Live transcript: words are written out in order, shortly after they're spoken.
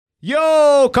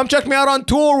Yo, come check me out on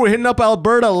tour. We're hitting up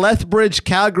Alberta, Lethbridge,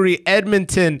 Calgary,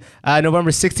 Edmonton,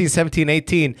 November 16, 17,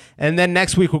 18. And then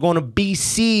next week, we're going to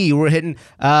BC. We're hitting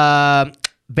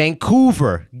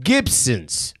Vancouver,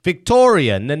 Gibsons,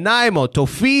 Victoria, Nanaimo,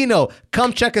 Tofino.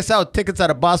 Come check us out. Tickets at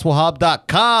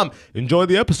bosswillhob.com. Enjoy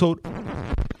the episode.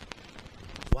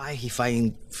 Why he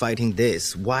fighting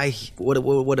this? Why?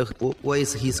 What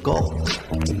is his goal?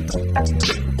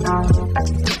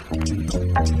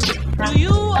 Do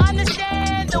you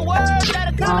understand the words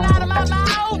that are coming out of my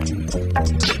mouth?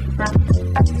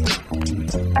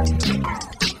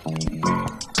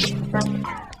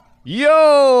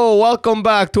 Yo, welcome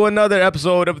back to another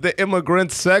episode of the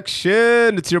Immigrant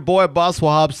Section. It's your boy Boss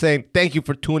Wahab saying thank you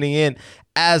for tuning in.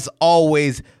 As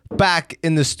always, back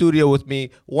in the studio with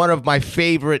me, one of my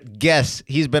favorite guests.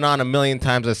 He's been on a million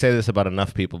times. I say this about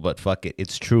enough people, but fuck it.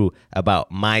 It's true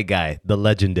about my guy, the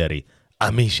legendary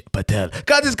Amish Patel.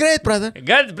 God is great, brother.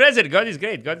 God is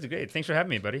great. God is great. Thanks for having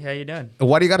me, buddy. How you doing?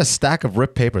 Why do you got a stack of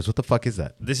ripped papers? What the fuck is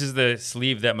that? This is the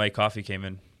sleeve that my coffee came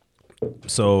in.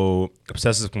 So,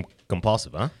 obsessive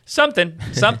compulsive, huh? Something.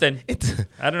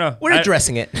 I don't know. We're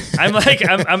addressing it.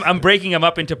 I'm breaking them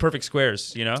up into perfect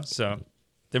squares, you know? So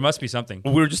there must be something.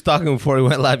 We were just talking before we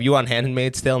went live. You on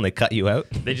Handmaid's Tale and they cut you out?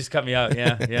 They just cut me out,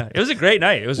 yeah. It was a great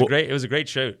night. It was a great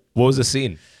show. What was the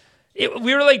scene?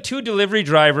 We were like two delivery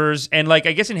drivers, and like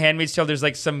I guess in Handmaid's Tale there's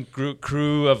like some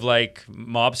crew of like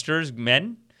mobsters,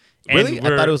 men. And really?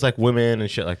 I thought it was like women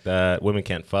and shit like that. Women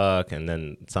can't fuck, and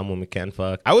then some women can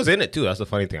fuck. I was in it too. That's the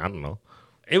funny thing. I don't know.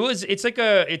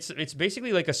 It's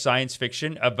basically like a science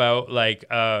fiction about like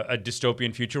a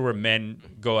dystopian future where men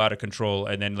go out of control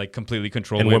and then like completely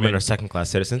control women. And women are second-class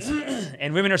citizens?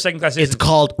 And women are second-class citizens. It's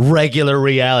called regular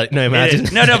reality. No,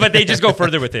 imagine. No, but they just go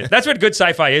further with it. That's what good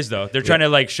sci-fi is, though. They're trying to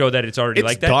like show that it's already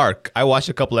like that. It's dark. I watched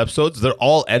a couple episodes. They're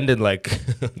all ended like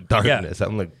darkness. Yeah.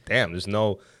 I'm like, damn, there's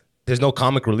no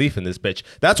comic relief in this bitch.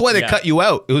 That's why they cut you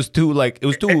out. It was too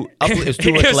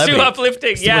uplifting.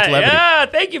 Yeah.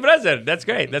 Thank you, brother. That's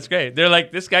great. They're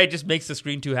like, this guy just makes the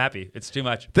screen too happy. It's too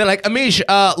much. They're like, Amish,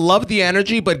 love the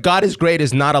energy, but God is great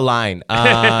is not a line.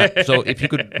 So if you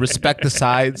could respect the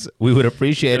sides, we would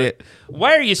appreciate it.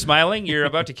 Why are you smiling? You're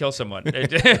about to kill someone.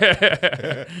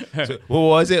 So, what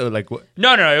was it? Like, what?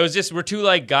 No. It was just we're two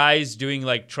like guys doing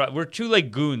like we're two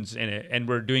like goons in it, and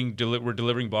we're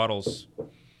delivering bottles.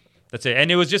 That's it.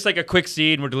 And it was just like a quick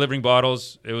scene. We're delivering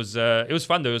bottles. It was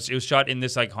fun though. It was shot in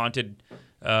this like haunted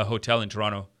hotel in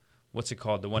Toronto. What's it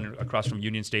called? The one across from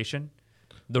Union Station?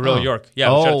 The Royal York. Yeah,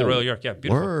 it was shot at the Royal York. Yeah,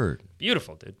 beautiful. Word.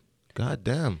 Beautiful, dude. God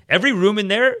damn. Every room in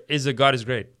there is a God is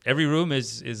great. Every room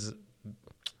is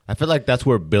I feel like that's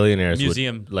where billionaires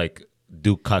museum would like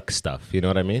do cuck stuff. You know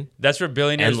what I mean? That's where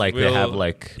billionaires and like they have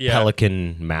like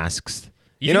pelican masks.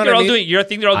 You think they're all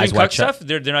doing cuck stuff?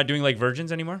 They're not doing like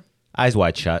virgins anymore? Eyes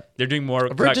wide shut. They're doing more.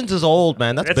 Virgins is old,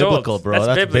 man. That's biblical, old. bro.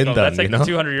 That's biblical. Been done. That's like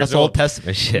 200 years That's old. Old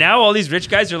Testament shit. Now all these rich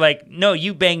guys are like, no,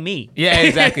 you bang me. Yeah,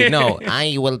 exactly. No,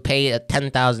 I will pay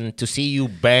 $10,000 to see you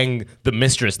bang the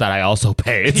mistress that I also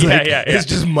pay. It's It's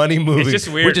just money moving. It's just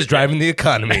weird. We're just driving the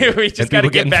economy. We just got to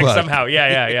get back somehow.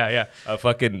 Yeah.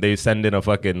 They send in a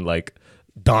fucking like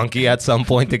donkey at some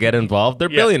point to get involved. They're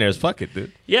billionaires. Fuck it,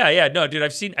 dude. Yeah. No, dude,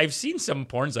 I've seen some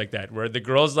porns like that where the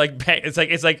girl's like bang, it's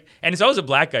like and it's always a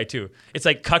black guy too. It's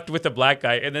like cucked with a black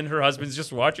guy and then her husband's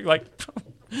just watching like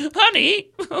honey.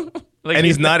 Like, and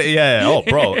he's not Oh,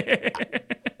 bro.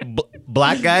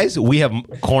 Black guys, we have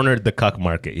cornered the cuck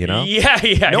market, you know?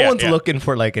 Yeah. No one's looking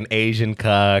for like an Asian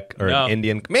cuck or an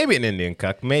Indian, maybe an Indian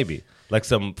cuck, maybe. Like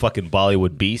some fucking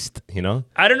Bollywood beast, you know?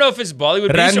 I don't know if it's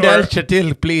Bollywood beast or... Randall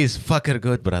Chatil, please, fuck her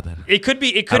good, brother. It could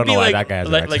be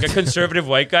like a conservative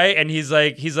white guy, and he's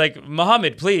like,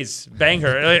 Muhammad, please, bang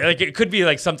her. Like it could be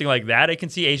like something like that. I can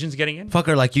see Asians getting in. Fuck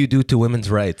her like you do to women's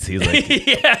rights. He's like,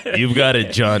 you've got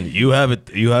it, John. You have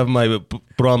it. You have my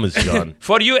promise, John.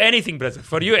 For you, anything, brother.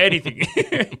 For you, anything.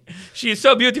 She is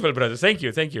so beautiful, brother. Thank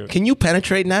you. Can you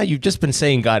penetrate now? You've just been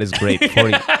saying God is great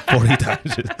 40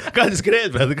 times. God is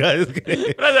great, brother. God is great.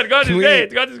 Brother, God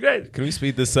is great. Can we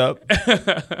speed this up?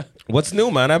 What's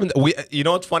new, man? You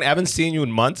know what's funny? I haven't seen you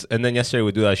in months, and then yesterday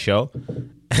we do that show.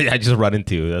 I just run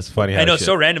into you. That's funny. I know, it's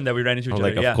so random that we ran into each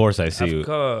other. Of course I see you. Of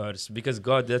course, because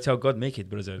God, that's how God make it,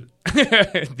 brother.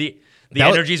 the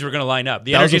energies were gonna line up.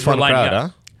 The energies were lining up. Huh?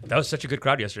 That was such a good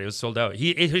crowd yesterday. It was sold out.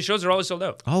 His shows are always sold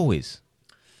out. Always.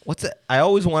 What's it? I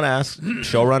always want to ask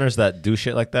showrunners that do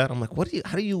shit like that. I'm like, what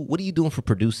are you doing for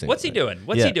producing? What's he doing?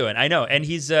 What's he doing? I know, and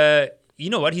he's you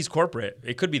know what? He's corporate.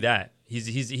 It could be that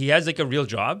he has like a real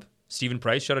job. Stephen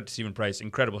Price. Shout out to Stephen Price.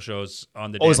 Incredible shows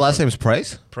on the. Oh, his dance last floor. name is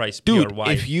Price? Price. Dude,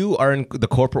 P-R-Y. if you are in the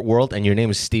corporate world and your name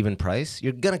is Stephen Price,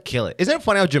 you're gonna kill it. Isn't it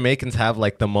funny how Jamaicans have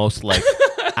like the most like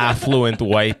affluent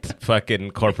white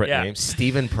fucking corporate Yeah. names?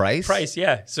 Stephen Price? Price,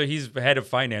 yeah. So he's head of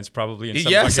finance probably. In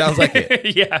some Yeah, fucking- sounds like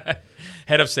it. Yeah.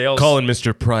 Head of sales. Calling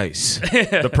Mr. Price.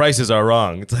 The prices are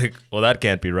wrong. It's like, well, that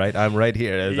can't be right. I'm right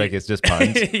here. It's like, it's just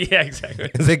puns. Yeah, exactly.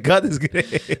 It's like, God is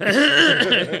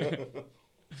good.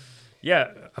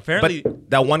 Yeah, apparently. But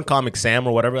that one comic, Sam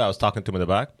or whatever, I was talking to him in the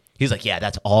back. He's like, yeah,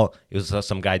 that's all. It was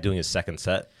some guy doing his second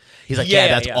set. He's like, yeah,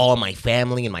 that's all my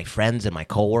family and my friends and my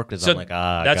coworkers. So I'm like,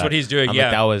 that's God. what he's doing. I'm Yeah,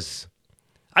 like, that was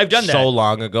I've done that. so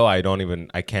long ago. I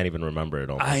can't even remember it.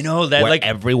 Almost. I know that. Where Like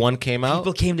everyone came out.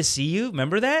 people came to see you.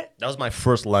 Remember that? That was my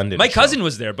first London. My show. cousin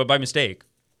was there, but by mistake.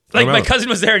 Like my remember. cousin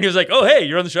was there, and he was like, "Oh, hey,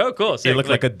 you're on the show. Cool." He Sick." looked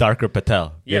like a darker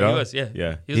Patel. yeah, you know? he was. Yeah,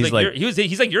 yeah. He was like,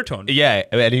 he's like your tone. Yeah,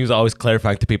 and he was always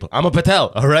clarifying to people, I'm a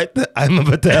Patel, all right? I'm a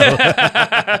Patel.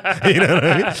 You know what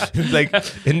I mean? It's like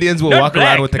Indians will Not walk black,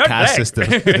 around with the not caste black.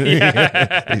 system.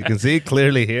 Yeah. You can see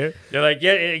clearly here. They're like,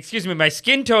 yeah, excuse me, my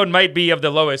skin tone might be of the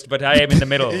lowest, but I am in the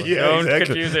middle. Yeah, Don't exactly.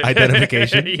 confuse it.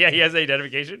 Identification. Yeah, he has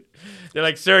identification. They're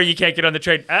like, sir, you can't get on the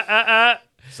train.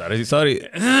 Sorry.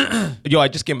 Yo, I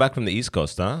just came back from the East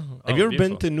Coast, huh? Have you ever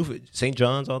beautiful. been to St.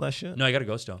 John's, all that shit? No, I gotta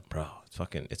go still. Bro,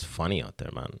 it's funny out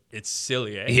there, man. It's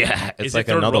silly, eh? Yeah, it's Is it like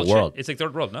third another shit? world. It's like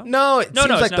third world, no? No, it seems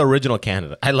it's like not. the original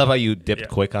Canada. I love how you dipped Yeah.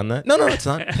 quick on that. No, it's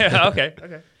not. Okay.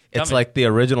 It's Tell me. like the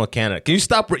original Canada. Can you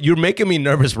stop? You're making me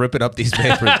nervous ripping up these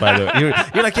papers, by the way.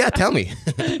 You're like, yeah, tell me.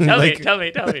 Tell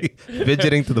me.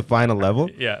 Fidgeting to the final level.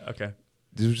 Yeah, okay.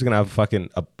 We're just going to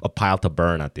have a pile to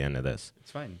burn at the end of this.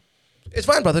 It's fine. It's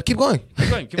fine, brother. Keep going.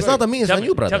 It's not on me. It's Tell on me,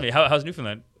 you, brother. Tell me, how's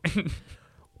Newfoundland?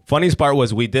 Funniest part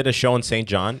was we did a show in St.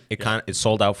 John. It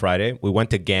sold out Friday. We went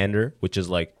to Gander, which is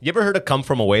like, you ever heard of Come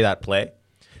From Away, that play?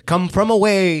 Come From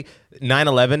Away,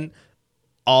 9/11.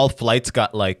 All flights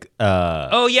got like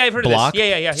Oh, yeah, I've heard blocked. of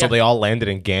this. Yeah. So they all landed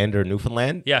in Gander,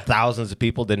 Newfoundland. Yeah. Thousands of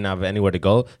people didn't have anywhere to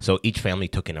go. So each family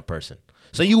took in a person.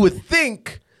 So you would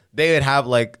think they would have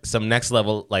like some next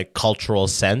level like cultural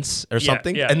sense or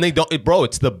something. yeah. And they don't, bro,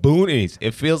 it's the boonies.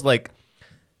 It feels like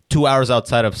 2 hours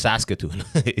outside of Saskatoon.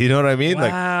 You know what I mean?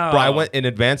 Like, bro, I went in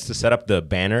advance to set up the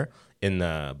banner in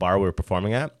the bar we were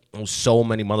performing at. There was so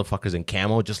many motherfuckers in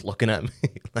camo just looking at me.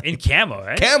 Like, In camo,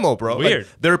 right? camo, bro. Weird.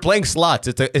 Like, they're playing slots.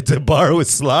 It's a bar with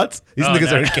slots. These Oh,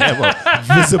 niggas no. are in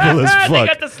camo, visible as fuck. They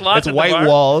got the slots It's at the white bar?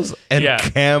 walls and Yeah.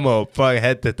 camo, fuck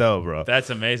head to toe, bro. That's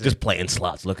amazing. Just playing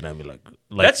slots, looking at me like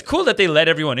That's cool that they let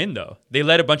everyone in, though. They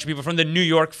let a bunch of people from the New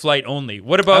York flight only.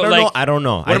 What about I don't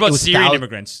know. What about it was Syrian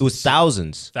immigrants? It was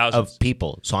thousands Thousands. of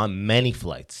people, so on many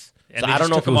flights. And So they I don't just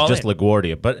know took if it them all was just in.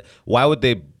 LaGuardia, but why would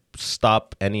they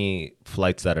stop any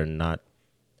flights that are not?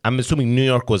 I'm assuming New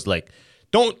York was like,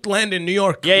 don't land in New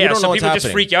York. Yeah. You don't So know what's people just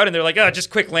happening. freak out and they're like, oh, just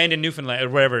quick land in Newfoundland or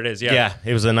wherever it is. Yeah. Yeah,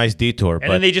 it was a nice detour, And but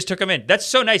then they just took them in. That's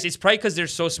so nice. It's probably because they're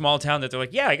so small town that they're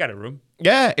like, yeah, I got a room.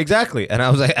 yeah, exactly. And I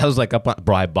was like, up on,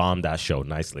 bro, I bombed that show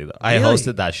nicely though. I Really?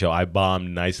 hosted that show. I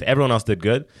bombed nicely. Everyone else did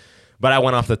good. But I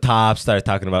went off the top, started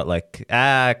talking about like,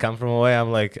 Come From Away. I'm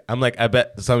like, I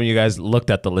bet some of you guys looked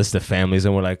at the list of families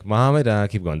and were like, Mohammed,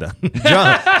 keep going down.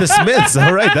 John, the Smiths.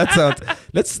 All right, that sounds.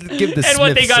 Let's give the Smiths. And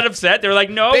when they got upset, they were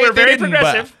like, no, They we're very didn't, but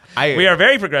progressive. I- We are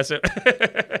very progressive.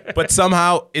 But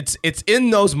somehow it's in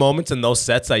those moments and those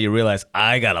sets that you realize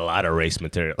I got a lot of race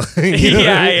material. You know what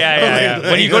I mean?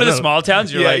 Yeah. When you go to the small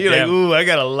towns, you're like, damn. ooh, I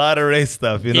got a lot of race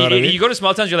stuff. You know what I mean? You go to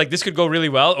small towns, you're like, this could go really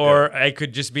well, or I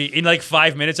could just be in like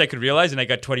 5 minutes. I could realize, and I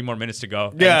got 20 more minutes to go.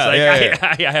 And Yeah, it's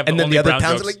like, I have and then only the other brown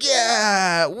towns jokes.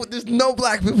 are like, there's no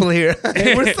black people here.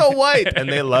 We're so white. And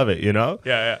they love it, you know?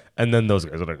 Yeah. And then those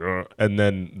guys are like, "Ugh." And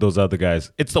then those other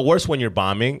guys. It's the worst when you're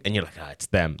bombing and you're like, it's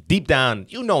them. Deep down,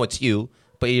 you know it's you.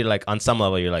 But you're like, on some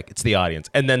level, you're like, it's the audience.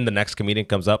 And then the next comedian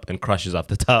comes up and crushes off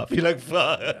the top. You're like,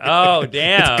 fuck. Oh,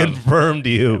 damn. It's confirmed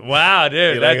you. Wow,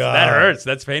 dude, You're like, that hurts.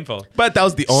 That's painful. But that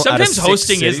was the only. Sometimes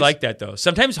hosting is like that, though.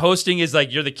 Sometimes hosting is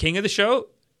like you're the king of the show,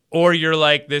 or you're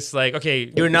like this, like,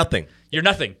 okay, You're nothing. You're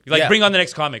nothing. Like, Yeah. bring on the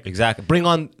next comic. Exactly. Bring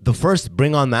on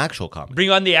the actual comic. Bring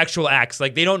on the actual acts.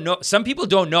 Like, they don't know. Some people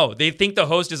don't know. They think the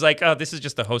host is like, oh, this is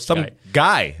just the host Some guy.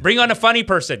 guy. Bring on a funny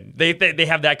person. They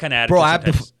have that kind of attitude. Bro, I have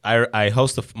sometimes. I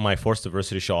host my forced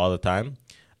diversity show all the time.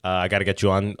 I got to get you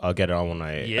on. I'll get it on when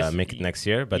I Yes. make it next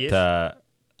year. But Yes.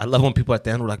 I love when people at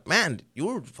the end were like, man,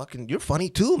 you're funny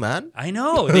too, man. I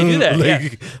know they do that.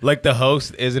 like, like the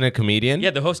host isn't a comedian.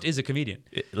 Yeah, the host is a comedian.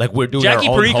 Like we're doing Jackie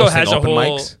our own Perico hosting has a open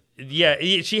whole. mics. Yeah,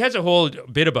 she has a whole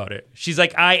bit about it. She's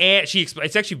like,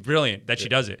 it's actually brilliant that she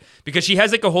does it because she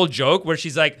has like a whole joke where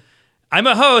she's like, I'm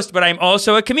a host, but I'm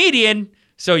also a comedian.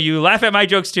 So you laugh at my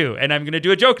jokes too, and I'm gonna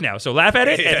do a joke now. So laugh at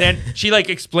it, and then she like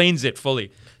explains it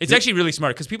fully. It's actually really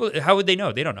smart because people, how would they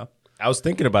know? They don't know. I was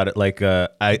thinking about it. Like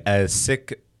a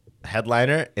sick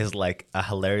headliner is like a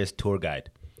hilarious tour guide.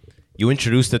 You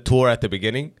introduce the tour at the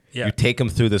beginning. Yeah. You take them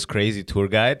through this crazy tour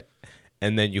guide.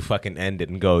 And then you fucking end it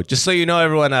and go, just so you know,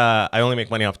 everyone, I only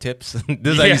make money off tips.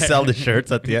 This is how you sell the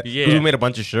shirts at the end. Yeah. We made a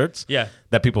bunch of shirts Yeah.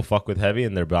 that people fuck with heavy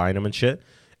and they're buying them and shit.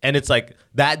 And it's like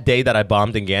that day that I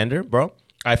bombed in Gander, bro,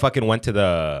 I fucking went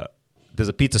to there's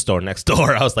a pizza store next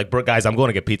door. I was like, bro, guys, I'm going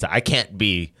to get pizza. I can't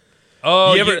be.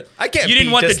 Oh, I can't. You didn't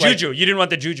be want the just like- juju. You didn't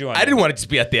want the juju on. I didn't want to just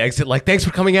be at the exit. Like, thanks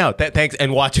for coming out. Thanks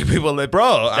and watching people. Like,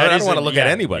 bro, I don't want to look at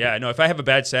anybody. Yeah, no. If I have a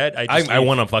bad set, I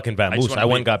went on fucking I just vamoose. wanna I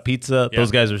went leave. and got pizza. Yeah. Those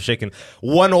guys were shaking.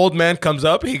 One old man comes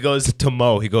up. He goes to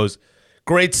Mo. He goes,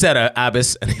 great set,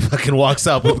 Abbas. And he fucking walks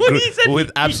up with, He said-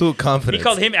 with absolute confidence. He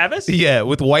called him Abbas? Yeah,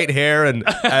 with white hair and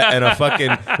a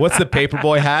fucking, what's the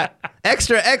paperboy hat?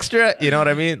 Extra, extra. You know what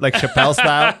I mean? Like Chappelle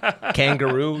style.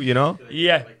 Kangaroo, you know?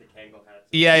 Yeah.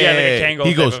 Yeah. like a Kangol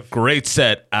He type goes, of- great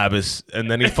set, Abbas. And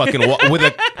then he fucking,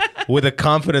 with a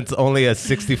confidence only a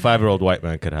 65-year-old white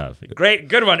man could have. Great,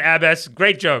 good one, Abbas.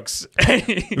 Great jokes.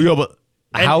 Yo, but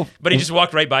how? But he just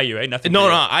walked right by you, eh? Nothing. No,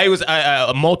 I was.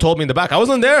 Mo told me in the back. I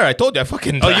wasn't there. I told you. I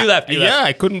fucking. Oh, you left. Yeah,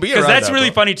 I couldn't be around. Because that's that, really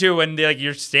bro. funny too when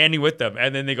you're standing with them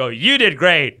and then they go, "You did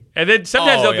great," and then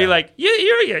sometimes Oh, they'll be yeah. like,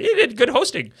 "You did good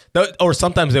hosting." Or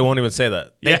sometimes they won't even say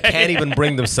that. They Yeah. can't even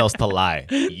bring themselves to lie.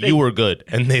 You were good,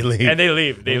 and they leave. And they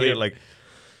leave. They And you're leave. like.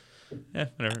 Yeah,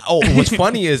 whatever. Oh, what's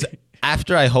funny is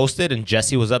after I hosted and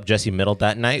Jesse was up, Jesse middled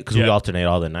that night because we Yeah. alternate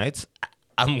all the nights.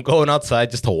 I'm going outside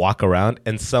just to walk around,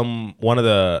 and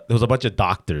there was a bunch of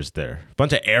doctors there, a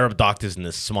bunch of Arab doctors in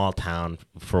this small town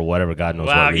for whatever God knows.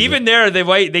 Wow, what reason. even there,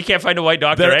 they can't find a white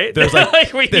doctor, right? There's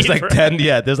We there's need like for- 10.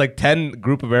 Yeah, there's like 10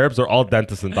 group of Arabs. They're all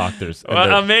dentists and doctors. And Well,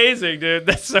 they're- amazing, dude.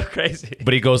 That's so crazy.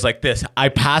 but he goes like this. I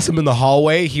pass him in the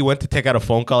hallway. He went to take out a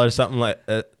phone call or something like.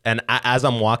 As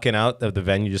I'm walking out of the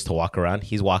venue just to walk around,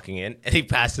 he's walking in and he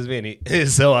passes me and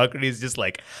he's so awkward. He's just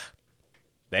like,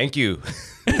 "Thank you."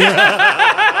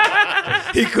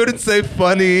 He couldn't say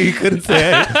funny. He couldn't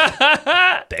say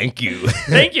thank you.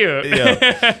 Thank you.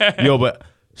 Yo, but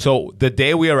so the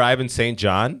day we arrive in St.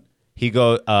 John, he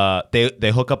go.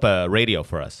 They hook up a radio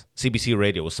for us, CBC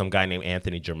radio, with some guy named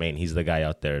Anthony Germain. He's the guy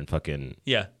out there and fucking.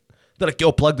 Yeah. They're like,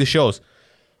 yo, plug the shows.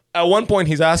 At one point,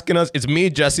 he's asking us. It's me,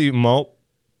 Jesse, Mo,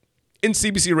 in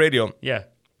CBC radio. Yeah.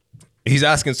 He's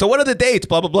asking, so what are the dates?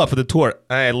 Blah blah blah for the tour.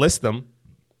 I list them.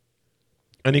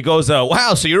 And he goes,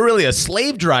 wow, so you're really a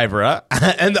slave driver, huh?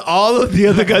 And all of the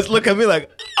other guys look at me like,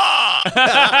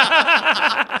 ah.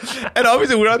 And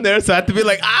obviously we're on there, so I have to be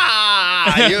like,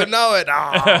 you know it.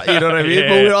 Ah. You know what I mean? Yeah.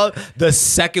 But we're all, the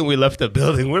second we left the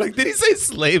building, we're like, did he say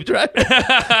slave driver?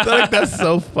 They're like, that's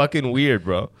so fucking weird,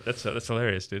 bro. That's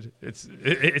hilarious, dude.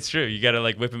 It's true. You gotta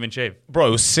like whip him in shape. Bro,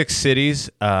 it was 6 cities,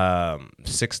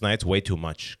 6 nights, way too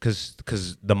much.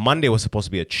 Because the Monday was supposed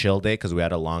to be a chill day because we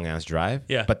had a long-ass drive.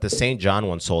 Yeah. But the St. John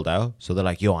one sold out. So they're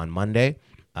like, yo, on Monday,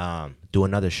 do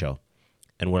another show.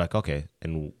 And we're like, okay.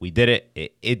 And we did it.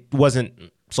 It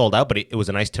wasn't sold out, but it was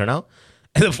a nice turnout.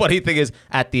 And the funny thing is,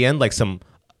 at the end, like some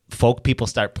folk people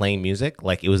start playing music.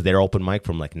 Like it was their open mic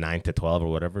from like 9 to 12 or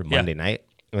whatever, Monday night.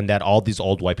 And that all these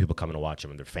old white people coming to watch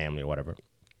them and their family or whatever.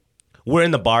 We're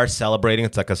in the bar celebrating.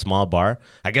 It's like a small bar.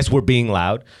 I guess we're being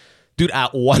loud. Dude,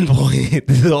 at one point,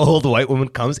 the old white woman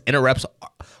comes, interrupts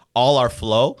all our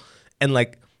flow. And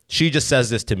like, she just says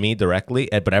this to me directly,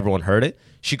 but everyone heard it.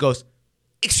 She goes,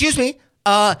 excuse me,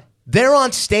 they're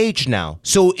on stage now.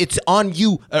 So it's on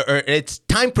you, or it's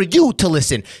time for you to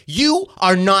listen. You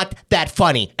are not that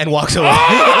funny. And walks away.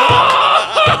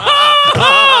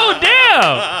 Oh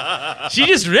damn! She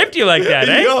just ripped you like that,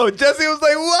 eh? Yo, Jesse was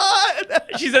like,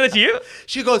 what? She said that to you?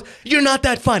 She goes, you're not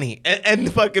that funny.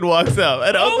 And fucking walks out.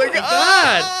 And I was Oh like, my God.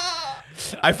 "Ah."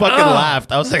 I fucking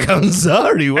laughed. I was like, I'm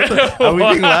sorry. What the, are we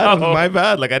being loud? It was my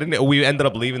bad. Like, we ended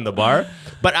up leaving the bar.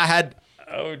 But I had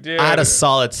dude. I had a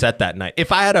solid set that night.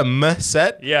 If I had a meh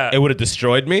set, Yeah. it would have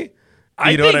destroyed me.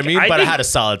 I You know what I think- mean? I But I think- had a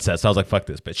solid set. So I was like, fuck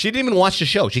this bitch. She didn't even watch the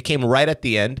show. She came right at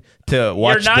the end to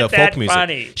watch not the that folk music.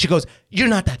 funny. She goes, you're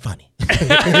not that funny.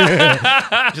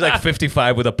 She's like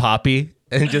 55 with a poppy.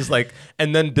 And just like,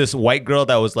 and then this white girl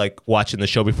that was like watching the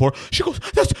show before, she goes,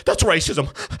 that's racism.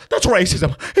 That's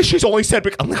racism. And she's only said,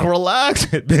 I'm like, relax,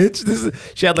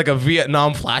 bitch. She had like a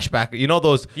Vietnam flashback. You know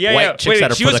those white chicks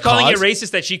that are she for was the calling cause? it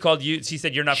racist that she called you. She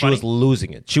said you're not She funny. was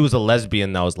losing it. She was a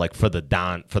lesbian that was like for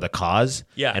the cause.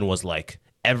 Yeah. And was like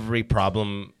every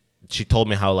problem. She told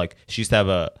me how like she used to have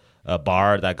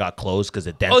bar that got closed because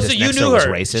the dentist so you next knew door was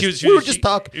her. racist. We were just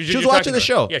talking. She was watching the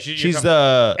show. Yeah, she's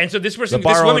the and so this person, the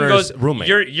bar this woman owner's goes, roommate.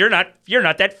 You're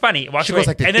not that funny. Walks She away. goes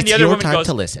like this, and then it's the other your woman time goes,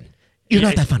 to listen. You're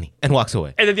not that funny, and walks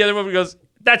away. and then the other woman goes,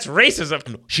 that's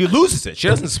racism. She loses it. She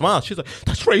doesn't smile. She's like,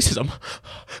 that's racism.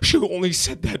 She only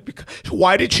said that because.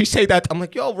 Why did she say that? I'm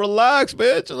like, yo, relax,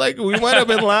 bitch. Like, we might have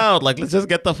been loud. Like, let's just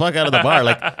get the fuck out of the bar.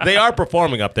 Like, they are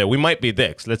performing up there. We might be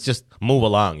dicks. Let's just move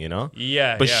along, you know?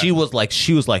 Yeah. But yeah. she was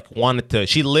like, wanted to.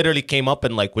 She literally came up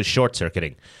and like was short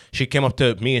circuiting. She came up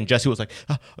to me and Jesse was like,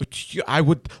 I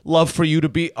would love for you to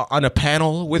be on a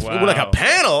panel with. Wow. We're like, a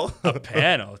panel? A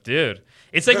panel, dude.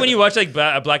 It's like when you watch like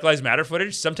Black Lives Matter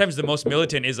footage. Sometimes the most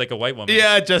militant is like a white woman.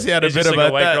 Yeah, Jesse had a It's bit just about like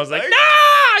a white that. girl's like,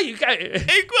 no, you got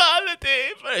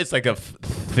equality. It's like a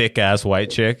thick ass white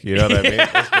chick. You know what I mean?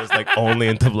 It's just like only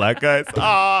into black guys.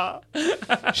 Ah,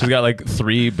 she's got like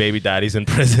 3 baby daddies in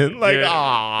prison. Like, Dude,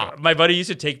 ah. my buddy used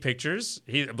to take pictures.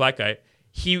 He's a black guy.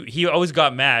 He always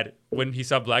got mad when he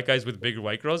saw black guys with bigger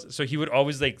white girls. So he would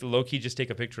always like low key just take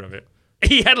a picture of it.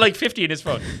 He had like 50 in his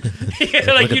phone.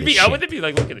 Like you'd be out with it, be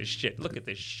like, look at this shit. Look at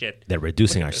this shit. They're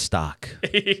reducing our stock.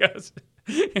 He goes,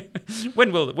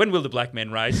 when will the black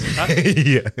man rise? Huh?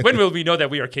 Yeah. When will we know that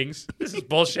we are kings? This is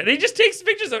bullshit. And he just takes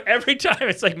pictures of every time.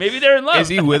 It's like maybe they're in love. Is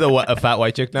he with a fat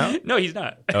white chick now? No, he's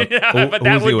not. Oh. But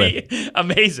that Who's he would be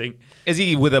amazing. Is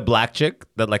he with a black chick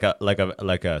that like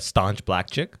a staunch black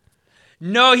chick?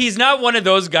 No, he's not one of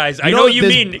those guys. I know, know what you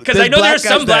there's- mean because there's I know black there's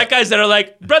some guys black that- guys that are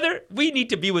like, brother, we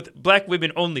need to be with black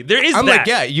women only. There is I'm that. like,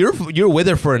 yeah, you're with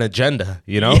her for an agenda,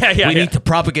 you know? Yeah, we yeah. need to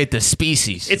propagate the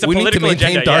species. It's a we need to political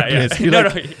maintain agenda, yeah, darkness. yeah. You're No,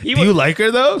 like, no, he do you like her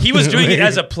though? He was doing it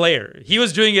as a player. He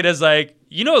was doing it as like,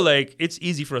 like it's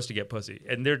easy for us to get pussy,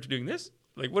 and they're doing this.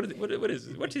 Like what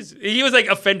is? He was like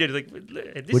offended. Like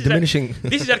We're diminishing.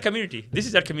 This is our community. This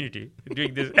is our community.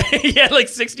 Doing this. He had like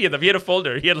 60 of them. He had a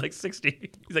folder. He had like 60.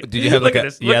 He's like, Did you have look like at a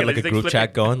this. you Look had at like this. a He's group like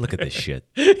chat going? Look at this shit.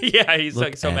 Yeah, he's Look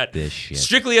like so at mad. this shit.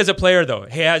 Strictly as a player though,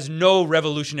 he has no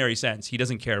revolutionary sense. He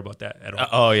doesn't care about that at all.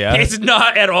 Oh yeah. It's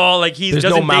not at all like he's. There's no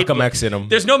doesn't date Malcolm bla- X in him.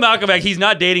 There's no Malcolm X. He's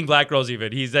not dating black girls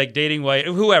even. He's like dating white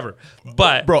whoever.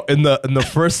 But Bro, in the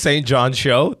first St. John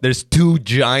show, there's 2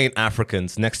 giant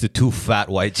Africans next to 2 fat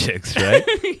white chicks, right?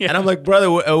 Yeah. And I'm like, brother,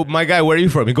 my guy, where are you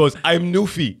from? He goes, I'm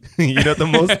Nufi. You know the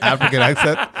most African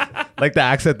accent? Like the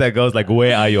accent that goes like,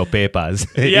 where are your papers?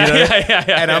 You Yeah, know? yeah.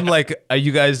 And I'm like, are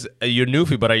you guys, you're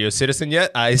Nufi, but are you a citizen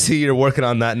yet? I see you're working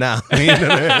on that now. You know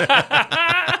what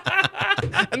I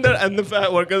mean? And the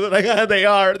fat workers are like, they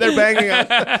are. They're banging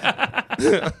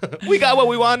us. We got what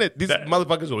we wanted. These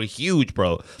motherfuckers were huge,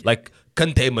 bro. Like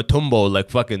Kante Matumbo, like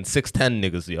fucking 6'10"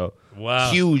 niggas, yo.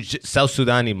 Wow. Huge South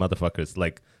Sudani motherfuckers.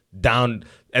 Like down,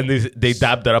 and they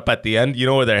dabbed it up at the end. You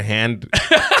know where their hand...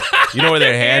 You know where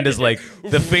their hand is like,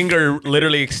 the finger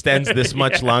literally extends this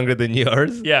much longer than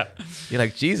yours? yeah. You're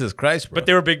like, Jesus Christ, bro. But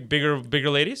they were bigger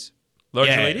ladies?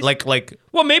 Larger yeah, ladies? like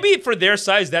Well, maybe for their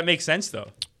size that makes sense though.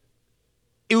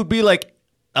 it would be like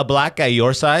a black guy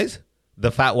your size, the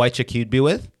fat white chick he'd be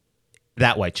with,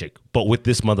 that white chick, but with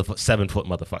this 7-foot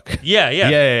motherfucker. Yeah.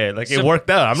 Yeah. Like it worked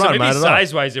out. I'm so not maybe mad at all.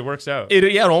 size-wise it works out.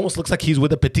 It almost looks like he's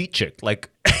with a petite chick. Like,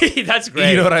 That's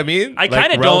great. you know what I mean? I Like,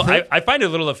 kind of don't. relative. I find it a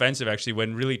little offensive actually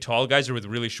when really tall guys are with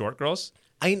really short girls.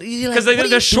 Because Because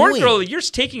the short girl, you're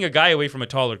just taking a guy away from a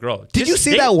taller girl. Did you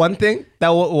see that one thing? That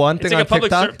one thing It's like on a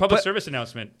TikTok? public But- service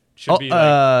announcement. Should be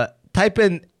like, type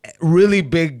in really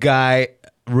big guy,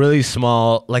 really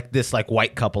small, like this like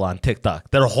white couple on TikTok.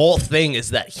 Their whole thing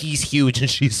is that he's huge and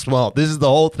she's small. This is the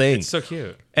whole thing. it's so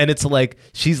cute. And it's like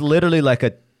she's literally like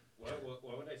a What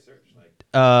would I search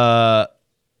like?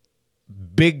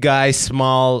 big guy,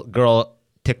 small girl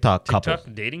TikTok couple.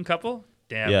 TikTok dating couple?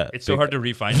 Damn. Yeah, It's so big- hard to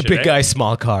refine shit. Big eh? guy,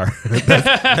 small car.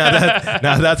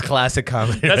 now that's classic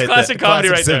comedy. That's right classic there. comedy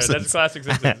Classic right there. Simpsons. That's classic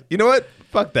Simpsons. You know what?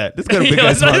 Fuck that. Let's go to big Yeah,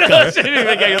 guy, small car.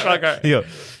 Big guy, small car. Yo,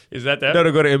 Is that that?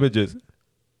 no, go to images.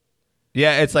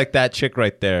 Yeah, it's like that chick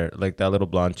right there, like that little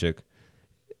blonde chick.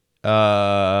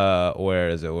 Where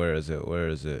is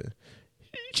it?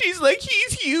 She's like,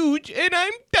 he's huge and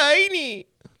I'm tiny,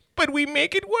 but we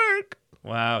make it work.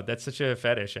 Wow, that's such a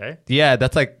fetish, eh? Yeah,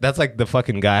 that's like the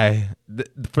fucking guy.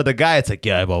 For the guy, it's like,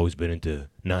 yeah, I've always been into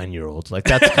 9-year-olds. Like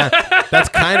that's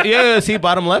kind of yeah. See,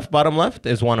 bottom left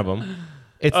is one of them.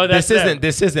 It's Oh, that's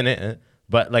this isn't it,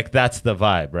 but like that's the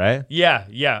vibe, right? Yeah,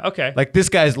 okay. Like this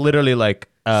guy's literally like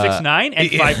 6'9" and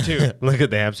 5'2". Look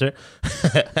at the hamster.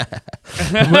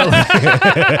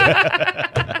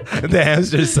 The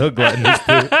hamster's so gluttonous,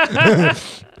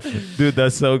 dude. Dude,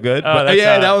 that's so good. Oh, But, that's,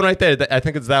 yeah, that one right there. I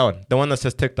think it's that one. The one that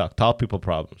says TikTok, tall people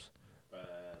problems. This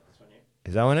one here?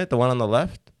 Is that one it? The one on the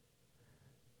left?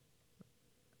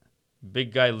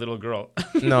 Big guy, little girl.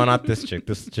 No, not this chick.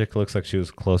 This chick looks like she was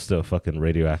close to a fucking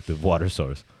radioactive water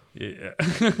source. Yeah.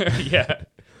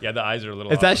 Yeah, the eyes are a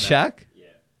little Is off that on Shaq? Yeah.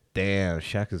 Damn,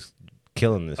 Shaq is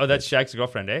killing this. Oh, that's Shaq's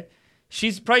girlfriend, eh?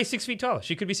 She's probably 6 feet tall.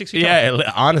 She could be 6 feet tall.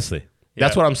 Yeah, honestly.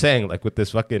 That's Yeah. what I'm saying. Like with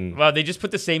this fucking. Well, they just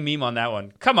put the same meme on that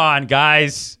one. Come on,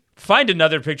 guys. Find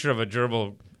another picture of a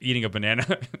gerbil eating a banana.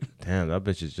 Damn, that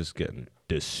bitch is just getting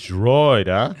destroyed,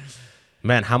 huh?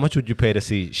 Man, how much would you pay to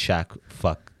see Shaq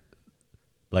fuck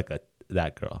like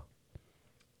that girl?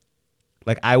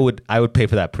 Like I would pay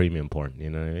for that premium porn. You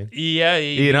know what I mean? Yeah,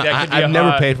 You know, that could be I've a never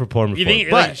hot- paid for porn You before. think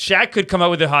but like, Shaq could come out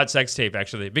with a hot sex tape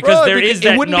actually because bro, there is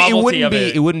that novelty of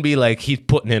it. It wouldn't be like he's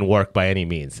putting in work by any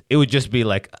means. It would just be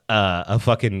like a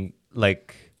fucking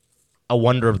like a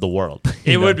wonder of the world.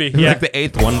 It would be, yeah. Like the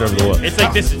 8th wonder of the world. It's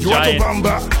like this giant.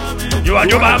 You want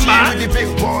to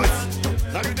bamba?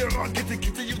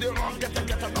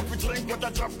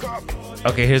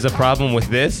 Okay, here's the problem with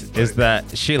this is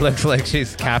that she looks like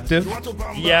she's captive,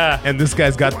 Yeah. and this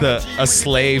guy's got a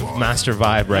slave master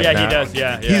vibe right Yeah, now. he does.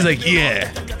 Yeah. He's like,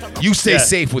 yeah, you stay Yeah.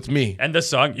 safe with me. And the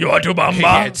song, you want to Yeah,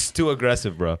 bamba? it's too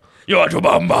aggressive, bro. You want to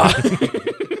bamba?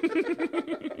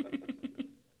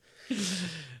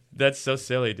 That's so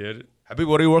silly, dude. Habib,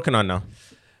 what are you working on now?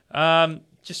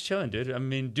 Just chilling, dude. I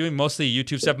mean, doing mostly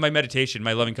YouTube stuff. My meditation,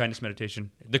 my loving kindness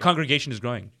meditation. The congregation is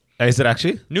growing. Is it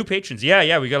actually? New patrons.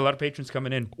 Yeah. We got a lot of patrons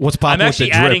coming in. What's popping I'm with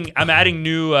the actually drip? I'm adding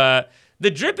new.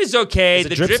 The drip is okay. Is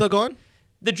the drip still going?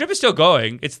 The drip is still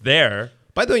going. It's there.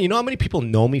 By the way, you know how many people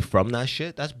know me from that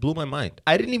shit? That blew my mind.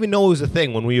 I didn't even know it was a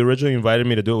thing when we originally invited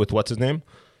me to do it with what's his name?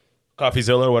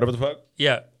 CoffeeZilla or whatever the fuck.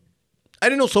 Yeah. I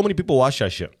didn't know so many people watch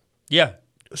that shit. Yeah.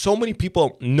 So many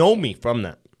people know me from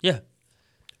that. Yeah.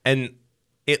 And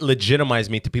it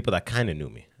legitimized me to people that kind of knew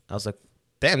me. I was like,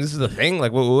 damn, this is the thing?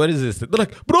 Like, what is this? They're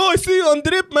like, bro, I see you on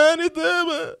Drip, man.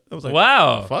 I was like,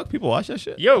 Wow. fuck, people watch that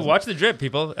shit? Yo, watch the drip,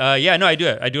 people. Yeah, no, I do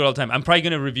it. I do it all the time. I'm probably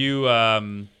gonna review.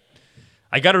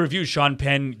 I got to review Sean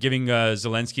Penn giving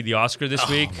Zelensky the Oscar this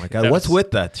week. Oh my God, what's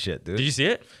with that shit, dude? Did you see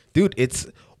it? Dude, it's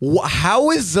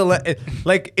how is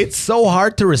like it's so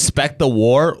hard to respect the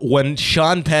war when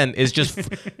Sean Penn is just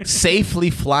safely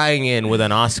flying in with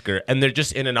an Oscar and they're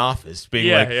just in an office being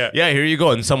yeah, here you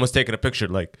go, and someone's taking a picture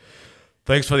like,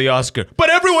 thanks for the Oscar, but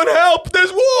everyone help!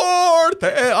 There's war,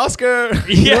 Oscar.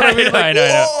 You know what I mean? Like, I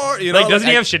know. war, you Like, know? doesn't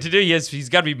he Like, have shit to do? He's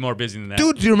got to be more busy than that.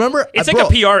 Dude, do you remember? it's bro,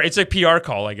 like a PR. It's a PR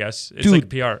call, I guess. It's Dude, like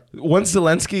PR. Once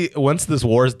this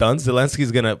war is done,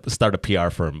 Zelensky's gonna start a PR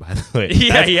firm. By the way,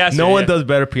 Yeah, he has no to, one yeah. does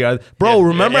better PR. Bro, Yeah,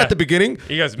 remember yeah. at the beginning?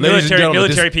 He goes, "Ladies and gentlemen,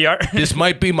 military PR. This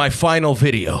might be my final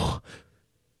video.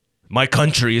 My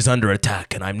country is under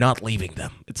attack, and I'm not leaving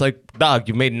them." It's like, dog,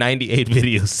 you made 98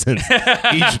 videos since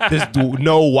there's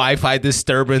no Wi-Fi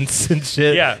disturbance and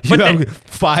shit. Yeah, you but have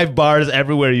 5 bars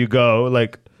everywhere you go.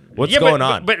 Like, what's going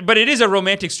on? But it is a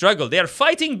romantic struggle. They are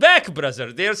fighting back,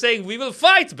 brother. They are saying we will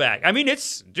fight back. I mean,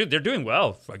 dude, they're doing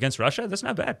well against Russia. That's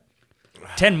not bad.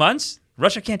 10 months,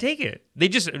 Russia can't take it.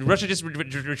 Russia just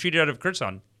retreated out of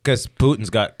Kherson. Because Putin's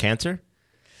got cancer.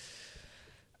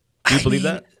 Do you believe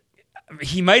that?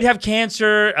 He might have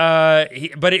cancer,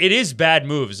 but it is bad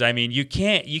moves. I mean, you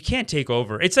can't take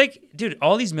over. It's like, dude,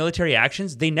 all these military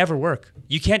actions, they never work.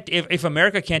 You can't if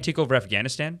America can't take over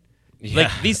Afghanistan,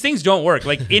 like these things don't work.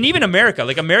 Like, and even America,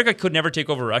 like America could never take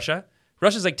over Russia.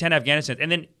 Russia's like 10 Afghanistan,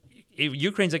 and then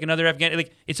Ukraine's like another Afghanistan.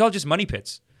 Like, it's all just money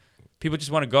pits. People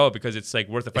just want to go because it's like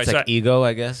worth the fight. It's like ego,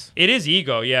 I guess. It is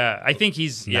ego, yeah. I think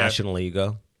he's National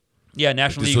ego. Yeah,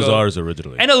 national This ego. was ours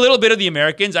originally. And a little bit of the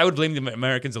Americans. I would blame the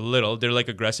Americans a little. They're like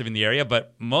aggressive in the area,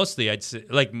 but mostly I'd say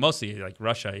like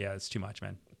Russia. Yeah, it's too much,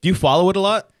 man. Do you follow it a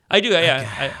lot? I do.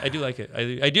 Yeah, I do like it.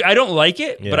 I do. I don't like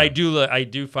it, Yeah. but I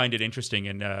do find it interesting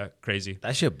and crazy.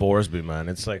 That shit bores me, man.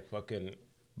 It's like fucking.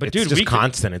 But it's dude, just we could-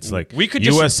 constant. It's like we could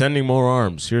U.S. just- sending more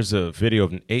arms. Here's a video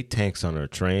of 8 tanks on a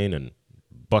train and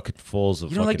bucketfuls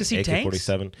of You don't like to see fucking tanks?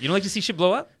 AK-47. You don't like to see shit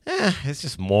blow up? It's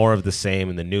just more of the same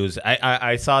in the news.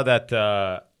 I saw that.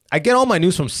 I get all my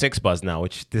news from 6Buzz now,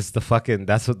 which is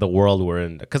that's what the world we're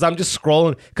in. Because I'm just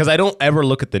scrolling, because I don't ever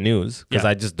look at the news, because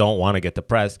Yeah. I just don't want to get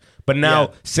depressed. But now Yeah.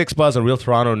 6Buzz and Real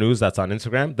Toronto News, that's on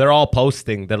Instagram, they're all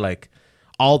posting, they're like,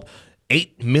 all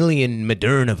 8 million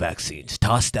Moderna vaccines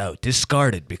tossed out,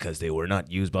 discarded because they were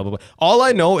not used, blah, blah, blah. All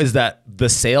I know is that the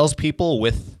salespeople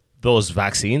with those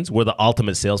vaccines were the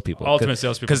ultimate salespeople. Ultimate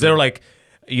salespeople, Because they're yeah. like,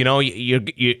 you know,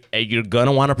 you're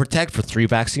gonna want to protect for 3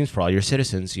 vaccines for all your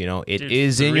citizens. You know, it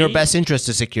is in your best interest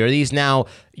to secure these. Now,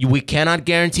 we cannot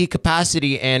guarantee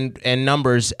capacity and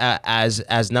numbers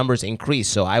as numbers increase.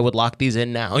 So I would lock these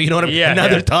in now. You know what I mean? Yeah, now yeah.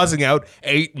 they're tossing out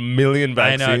 8 million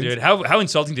vaccines. I know, dude. How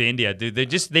insulting to India, dude.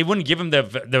 They wouldn't give them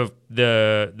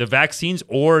the vaccines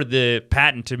or the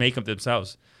patent to make them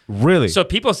themselves. Really? So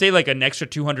people say like an extra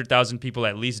 200,000 people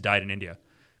at least died in India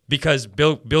because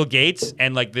Bill Gates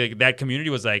and like that community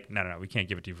was like, no, we can't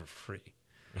give it to you for free.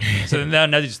 So now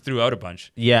they just threw out a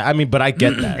bunch. Yeah, I mean, but I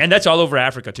get that. And that's all over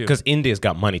Africa too. Because India's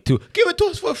got money too. Give it to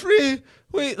us for free.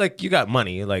 Wait, like you got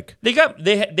money, like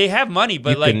They have money,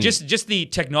 but You like can- just the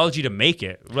technology to make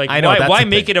it. Like I know, that's why the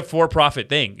make thing. it a for-profit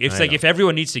thing? It's I like know. if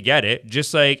everyone needs to get it,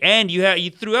 just like and you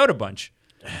threw out a bunch.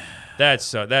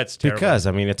 That's terrible. because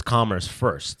I mean it's commerce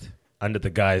first under the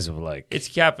guise of like It's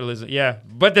capitalism, yeah.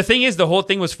 But the thing is, the whole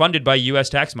thing was funded by U.S.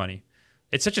 tax money.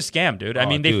 It's such a scam, dude. I Oh,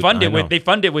 mean, they dude, fund I it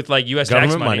with know. like U.S.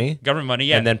 Government tax money. government money,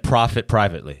 yeah. and then profit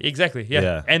privately. Exactly, yeah.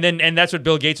 Yeah. And that's what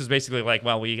Bill Gates was basically like.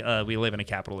 Well, we live in a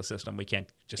capitalist system. We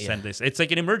can't just send this. It's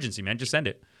like an emergency, man. Just send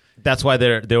it. That's why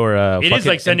they were. It is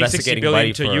like sending 60 investigating billion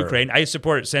Buddy to for- Ukraine. I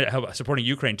support supporting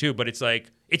Ukraine too, but it's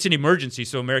like it's an emergency.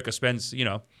 So America spends,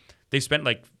 they've spent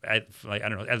like I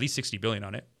don't know, at least 60 billion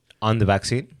on it. on the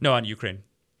vaccine, No, on Ukraine.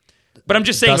 But I'm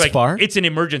just saying, Thus like, far? it's an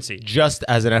emergency. just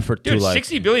as an effort Dude, to like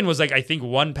 60 billion was like I think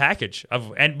one package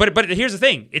but here's the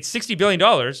thing: it's 60 billion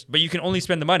dollars, but you can only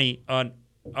spend the money on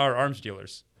our arms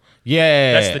dealers.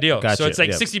 yeah, That's the deal. Gotcha, So it's like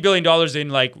yeah. $60 billion in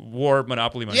like war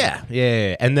monopoly money.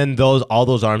 Yeah. And then all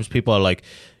those arms people are like,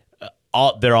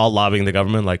 they're all lobbying the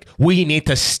government. Like, we need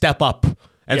to step up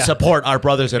and Yeah. support our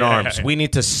brothers in Yeah. arms. We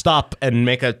need to stop and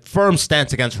make a firm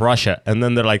stance against Russia. And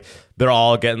then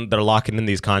they're locking in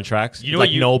these contracts, You know like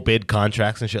what you- no bid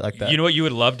contracts and shit like that. You know what you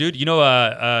would love, dude? You know,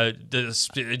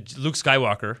 Luke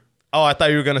Skywalker. Oh, I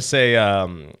thought you were gonna say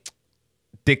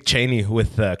Dick Cheney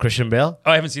with Christian Bale.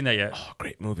 Oh, I haven't seen that yet. Oh,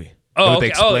 great movie. Oh, They okay.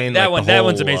 explain, That like, one. the That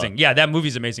one's whole, amazing. Yeah, that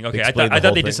movie's amazing. Okay, I explain thought the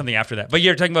whole they did thing. something after that. But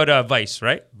you're talking about Vice,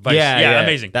 right? Vice. Yeah,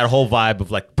 amazing. That whole vibe of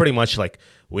like pretty much like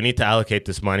we need to allocate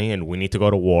this money and we need to go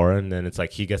to war, and then it's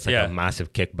like he gets like Yeah. a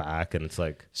massive kickback, and it's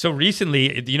like So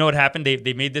recently, you know what happened?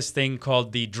 They made this thing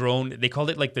called the drone. They called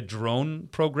it like the drone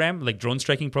program, like drone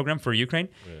striking program for Ukraine.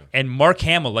 And Mark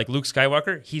Hamill, like Luke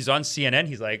Skywalker, he's on CNN.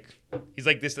 He's like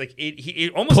this, like he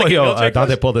almost like a military I thought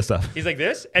they close. pulled this up. He's like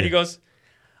this, and he goes,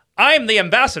 "I'm the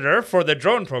ambassador for the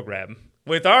drone program.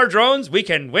 With our drones, we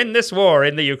can win this war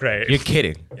in the Ukraine." You're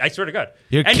kidding. I swear to God.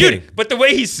 You're and kidding. Dude, but the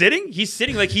way he's sitting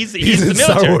like he's He's the in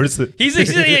Star military. Wars. He's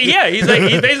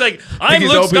basically like I'm he's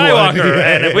Luke Obi-Wan. Skywalker,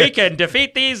 Yeah. and we can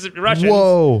defeat these Russians.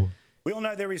 Whoa. We all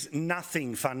know there is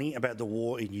nothing funny about the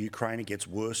war in Ukraine. It gets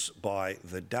worse by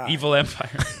the day. Evil empire.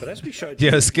 But as we showed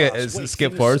Yeah, you skip last week,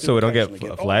 skip things forward so we don't get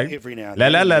occasionally flagged. every now and La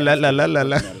la then. la la la la la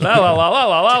la. La la la la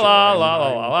la la la la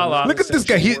la la la. Look at this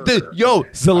guy.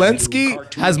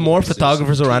 Zelensky has more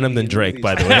photographers around him than Drake,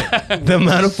 by the way. The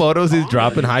amount of photos he's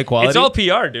dropping, high quality. It's all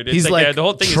PR, dude. It's He's like, the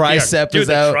whole thing tricep is PR. Dude, is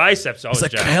the out. triceps always It's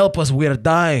like, jacked. help us, we're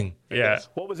dying. Yeah.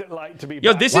 What was it like to be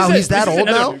Yo, back? this Wow, is he's that old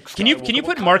now? Can you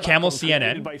put Mark Hamill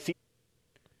CNN?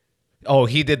 Oh,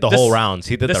 he did the whole rounds.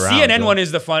 He did the the rounds. CNN yeah. one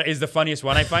is the funniest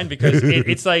one I find because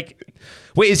it's like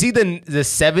Wait, is he the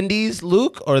 70s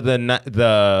Luke or the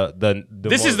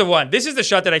this is the one. This is the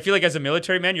shot that I feel like as a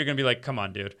military man you're gonna be like, come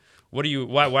on, dude. What are you?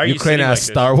 Why are you? Ukraine sitting asked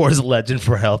like Star Wars legend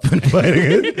for help in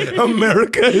fighting it.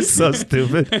 America is so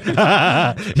stupid. Yo,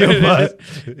 but-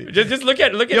 this? Just look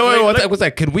at Yo, wait, look- what's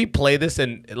that? Can we play this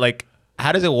and like,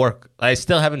 how does it work? I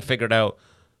still haven't figured out.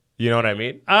 You know what I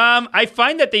mean? I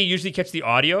find that they usually catch the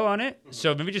audio on it,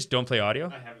 so maybe just don't play audio.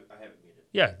 I haven't muted.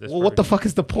 Yeah. That's Well, what the perfect. fuck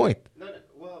is the point?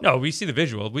 No, we see the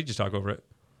visual. We just talk over it.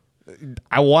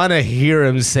 I want to hear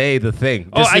him say the thing.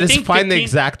 Oh, I Just think find the 15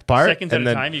 exact part. seconds at and a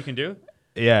then, time you can do.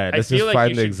 Yeah, I let's feel just like find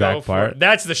you the should go exact for part. it.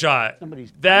 That's the shot.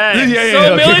 That's Yeah,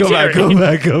 so okay, military.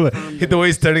 go back. Hit the way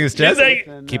he's turning his chest.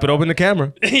 like- Keep it open to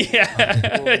camera.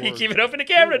 Yeah, you keep it open to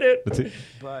camera, dude. Let's see.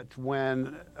 But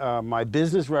when my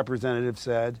business representative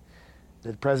said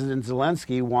that President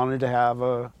Zelensky wanted to have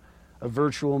a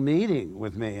virtual meeting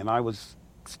with me, and I was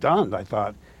stunned. I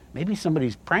thought, maybe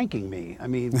somebody's pranking me. I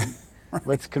mean,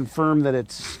 let's confirm that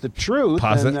it's the truth.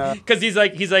 Pause and, it. Because he's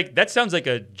like, that sounds like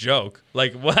a joke.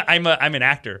 Like, what? I'm an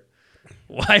actor.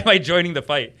 Why am I joining the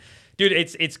fight, dude?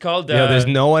 It's called. There's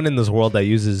no one in this world that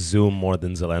uses Zoom more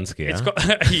than Zelensky. It's huh?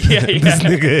 called. This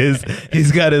nigga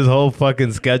he's got his whole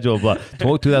fucking schedule blocked.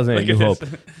 2008 New Look Hope,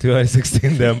 at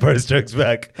 2016 The Empire Strikes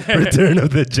Back, Return of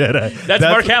the Jedi. That's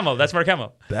Mark Hamill. That's Mark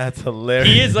Hamill. That's hilarious.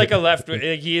 He is like a left.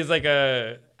 He is like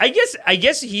a. I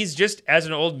guess he's just as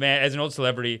an old man, as an old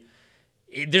celebrity.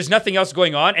 there's nothing else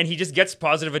going on, and he just gets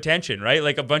positive attention, right?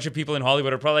 Like a bunch of people in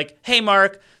Hollywood are probably like, "Hey,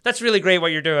 Mark, that's really great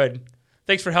what you're doing.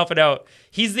 Thanks for helping out."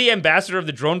 He's the ambassador of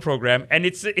the drone program, and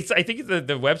it's. I think the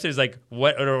website is like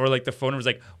or like the phone number is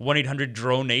like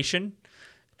 1-800 Nation,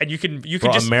 and you can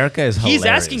Bro, just America is He's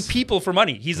hilarious. asking people for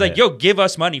money. He's like, "Yo, give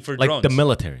us money for Like drones." the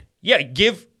military. Yeah,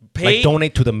 pay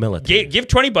Donate to the military. give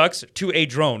 $20 to a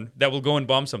drone that will go and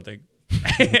bomb something.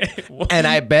 And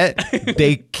I bet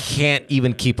they can't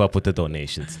even keep up with the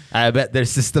donations. I bet their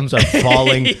systems are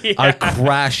falling, are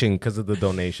crashing because of the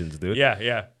donations, dude.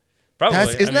 Yeah. Probably.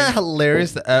 Isn't that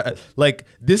hilarious? Like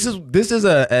this is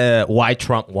a why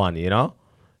Trump won, you know?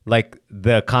 Like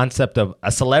the concept of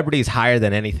a celebrity is higher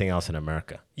than anything else in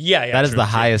America. Yeah. That is true, the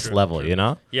true, highest true, level, true. you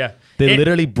know? Yeah. They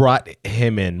literally brought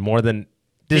him in more than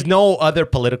there's no other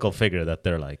political figure that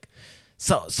they're like.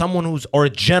 So someone or a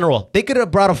general. They could have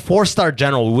brought a 4-star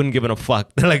general. We wouldn't give a fuck.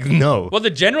 They're like, no. Well,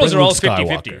 the generals Bring are all Luke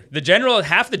 50-50. Skywalker.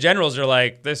 Half the generals are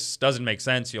like, this doesn't make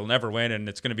sense. You'll never win, and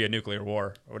it's going to be a nuclear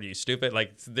war. What are you, stupid?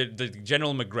 Like the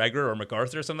General McGregor or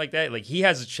MacArthur or something like that. Like he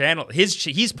has a channel.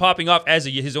 He's popping off as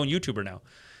his own YouTuber now.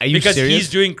 Are you because serious?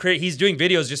 he's doing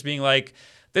videos just being like,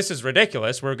 this is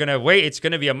ridiculous. We're gonna wait. It's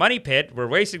gonna be a money pit. We're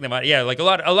wasting the money. Yeah, like a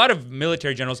lot of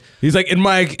military generals. He's like, in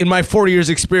my 40 years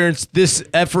experience, this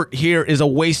effort here is a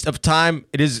waste of time.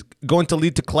 It is going to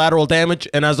lead to collateral damage.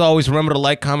 And as always, remember to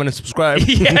like, comment, and subscribe.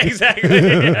 Yeah, exactly.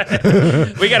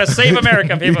 Yeah. We gotta save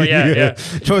America, people. Yeah.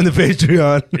 Join the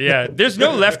Patreon. Yeah, there's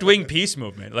no left-wing peace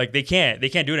movement. Like they can't do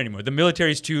it anymore. The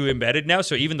military's too embedded now.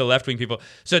 So even the left-wing people.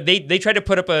 So they tried to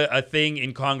put up a thing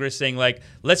in Congress saying like,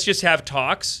 let's just have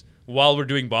talks while we're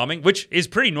doing bombing, which is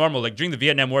pretty normal. Like during the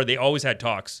Vietnam War, they always had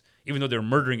talks, even though they were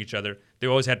murdering each other. They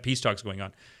always had peace talks going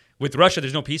on. With Russia,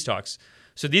 there's no peace talks.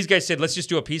 So these guys said, let's just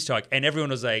do a peace talk. And everyone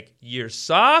was like, you're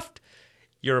soft,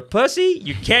 you're a pussy,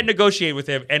 you can't negotiate with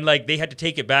him. And like they had to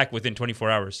take it back within 24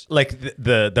 hours. Like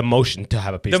the motion to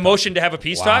have a peace The talk. motion to have a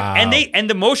peace talk. Wow. And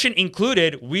the motion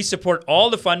included, we support all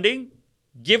the funding,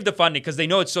 give the funding, because they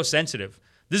know it's so sensitive.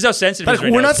 This is how sensitive it is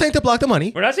right We're now. not saying to block the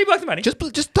money. We're not saying block the money.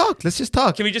 Just talk. Let's just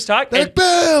talk. Can we just talk? They're like,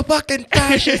 boo, fucking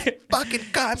fascist, fucking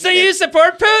communist. So you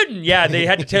support Putin? Yeah, they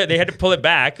had to pull it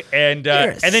back, and You're a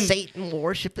and then Satan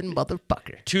worshiping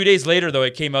motherfucker. 2 days later, though,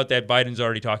 it came out that Biden's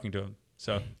already talking to him.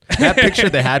 So That picture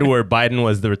they had where Biden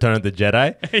was the Return of the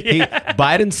Jedi.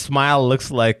 Biden's smile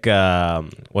looks like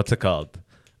what's it called?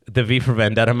 The V for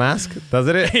Vendetta mask,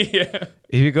 doesn't it? yeah,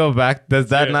 If you go back, does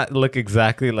that Yeah. not look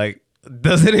exactly like?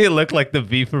 Doesn't he look like the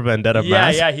V for Vendetta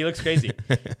mask? yeah, he looks crazy.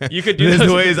 You could do This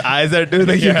those. way his eyes are doing.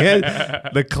 Like you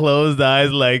get the closed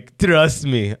eyes. Like trust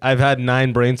me, I've had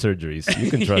 9 brain surgeries.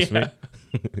 You can trust me.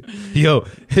 Yo,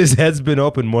 his head's been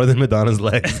open more than Madonna's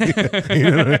legs. You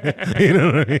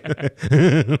know what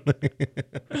I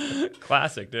mean?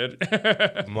 Classic, dude.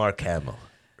 Mark Hamill.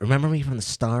 Remember me from the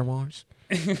Star Wars?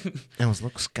 That was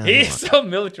Luke Skywalker. He's so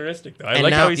militaristic, though. I And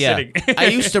like now- how he's yeah. sitting. I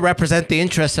used to represent the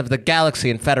interests of the galaxy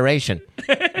and Federation.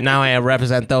 Now I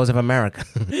represent those of America.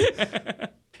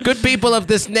 Good people of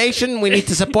this nation, we need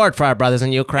to support for our brothers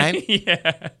in Ukraine.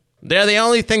 Yeah. They're the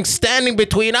only thing standing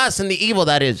between us and the evil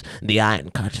that is the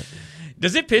Iron Curtain.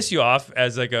 Does it piss you off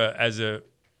as like a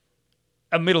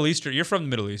Middle Eastern? You're from the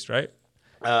Middle East, right?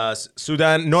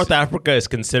 Sudan, North Africa is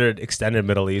considered extended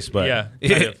Middle East, but Yeah,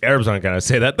 kind of. Arabs aren't gonna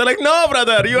say that. They're like, no,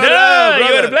 brother, you are No, you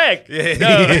brother. are black. Yeah.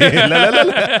 No. La, la,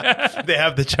 la, la. They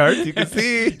have the chart, you can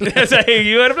see. It's like,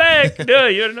 you are black. No,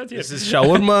 you are not here. This is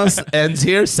shawarma ends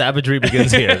here, savagery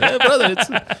begins here. Yeah, brother,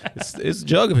 it's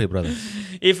geography, brother.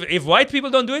 If white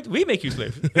people don't do it, we make you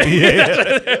slave.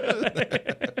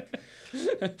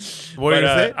 What are you gonna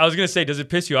say? I was gonna say, does it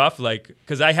piss you off? Like,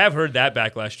 because I have heard that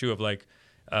backlash too of like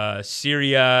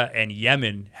Syria and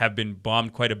Yemen have been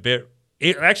bombed quite a bit.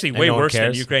 Actually, way no one worse than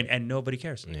cares? Ukraine, and nobody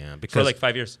cares. Yeah, For because like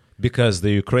 5 years. because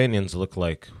the Ukrainians look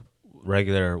like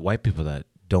regular white people that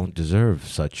don't deserve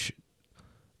such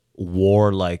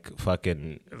war-like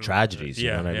fucking tragedies. You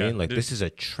Yeah, know what I yeah. mean? Like this is a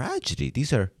tragedy.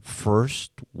 These are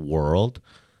first world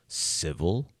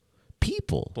civil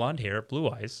people. Blonde hair, blue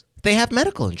eyes. They have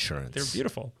medical insurance. They're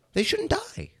beautiful. They shouldn't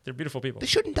die. They're beautiful people. They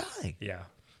shouldn't die. Yeah.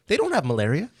 They don't have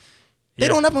malaria. They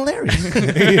Yeah. don't have malaria.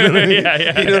 You know what I mean?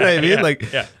 Yeah, You know what I mean? yeah,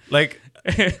 like, yeah. like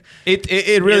it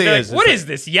really They're like, is. what is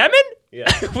this, Yemen?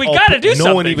 We gotta do no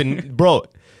something. one even, bro.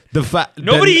 The fact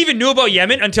Nobody even knew about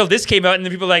Yemen until this came out, and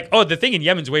then people were like, "Oh, the thing in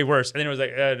Yemen's way worse." And then it was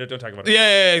like, "Don't talk about it."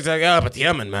 Yeah, exactly. Yeah, but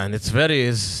Yemen, man, it's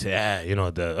you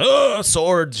know, the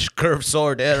sword, curved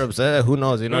sword Arabs. Who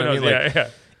knows? You know Who what I knows? mean? Like, Yeah.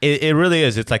 it really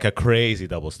is. It's like a crazy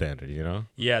double standard. You know?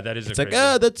 Yeah, that is. It's like,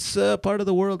 that's part of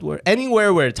the world where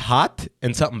anywhere where it's hot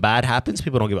and something bad happens,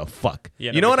 people don't give a fuck.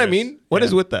 Yeah, you know what nobody I cares. mean? What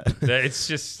is Yeah. with that? It's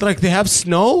just Like they have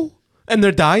snow And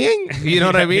they're dying? You know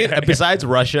what I mean? And besides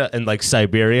Russia and like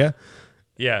Siberia,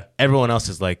 Yeah. everyone else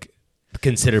is like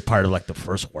considered part of like the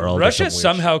first world. or Russia some weird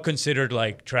somehow considered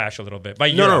like trash a little bit by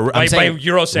No, Europe, no, by I'm saying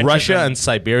Eurocentrism. Russia and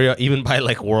Siberia, even by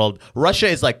like world. Russia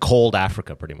is like cold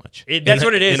Africa, pretty much. That's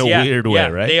what it is. In a yeah. weird way, Yeah,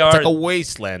 right? They It's are. like a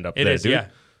wasteland up It there, is. dude. Yeah.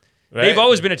 Right? They've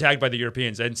always been attacked by the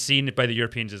Europeans and seen by the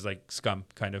Europeans as like scum,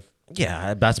 kind of.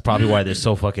 Yeah, that's probably why they're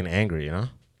so fucking angry, you know?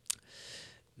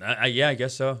 Yeah, I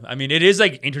guess so. I mean, it is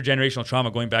like intergenerational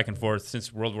trauma going back and forth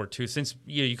since World War II, since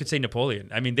you could say Napoleon.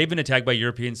 I mean, they've been attacked by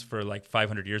Europeans for like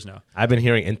 500 years now. I've been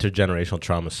hearing intergenerational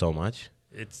trauma so much.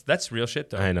 That's real shit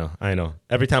though. I know.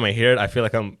 Every time I hear it, I feel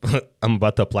like I'm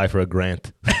about to apply for a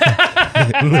grant. You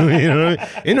know what I mean?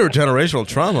 Intergenerational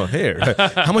trauma. Here,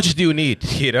 how much do you need?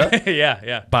 You know?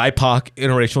 yeah. BIPOC,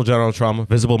 intergenerational general trauma,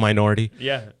 visible minority.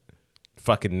 Yeah.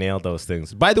 Fucking nailed those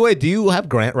things. By the way, do you have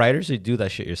grant writers or you do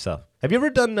that shit yourself? Have you ever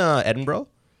done Edinburgh?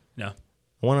 No.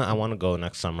 I want to go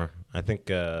next summer. I think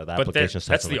the But application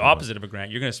that's the opposite of a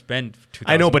grant. You're going to spend $2,000.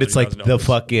 I know, but it's like the $3,000.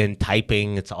 fucking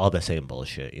typing. It's all the same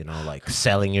bullshit, you know, like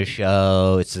selling your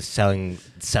show. It's just selling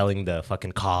the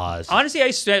fucking cause. Honestly, I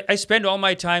spend all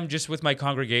my time just with my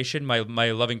congregation, my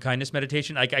loving kindness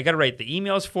meditation. I got to write the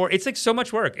emails for. It's like so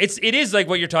much work. It is like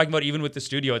what you're talking about, even with the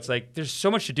studio. It's like there's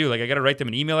so much to do. Like I got to write them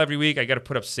an email every week. I got to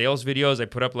put up sales videos. I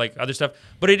put up like other stuff,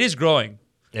 but it is growing.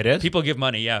 It is? People give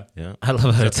money, yeah. Yeah, I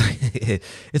love it.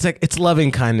 It's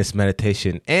loving kindness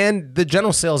meditation, and the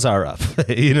general sales are up.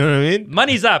 You know what I mean?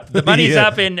 Money's up. The money's Yeah.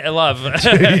 up in love.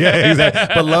 Yeah,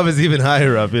 exactly. But love is even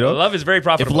higher up. You know, Love is very if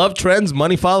profitable. love trends,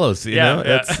 money follows. You Yeah, know,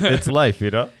 yeah. it's life.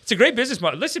 You know. It's a great business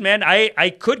model. Listen, man, I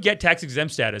could get tax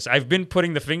exempt status. I've been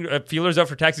putting the feelers out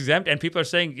for tax exempt, and people are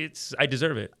saying I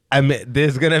deserve it. I mean,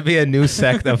 there's gonna be a new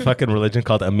sect of fucking religion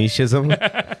called Amishism.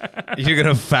 You're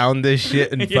gonna found this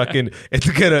shit and fucking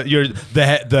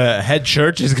the head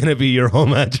church is gonna be your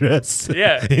home address.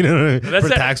 Yeah. You know what I mean? That's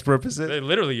For it. tax purposes.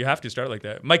 Literally, you have to start like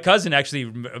that. My cousin actually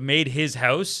made his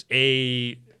house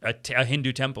a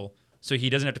Hindu temple, so he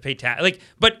doesn't have to pay tax.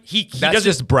 But he That's doesn't.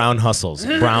 just brown hustles.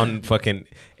 Brown fucking.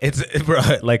 It's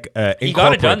like He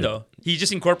got it done incorporated. though. He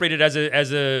just incorporated as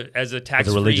a tax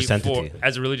religious free entity.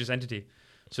 as a religious entity,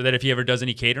 so that if he ever does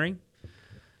any catering,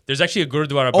 there's actually a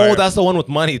gurdwara. Oh, that's the one with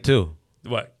money too.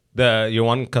 what. Your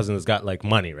one cousin has got like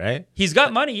money, right? He's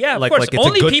got money, yeah, of Like- course. like it's a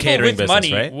Only good people catering with business,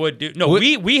 money right? would do. No, Would-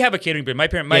 we have a catering business. My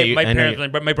parent, Yeah, I know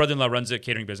parents, my brother-in-law runs a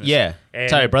catering business. Yeah. And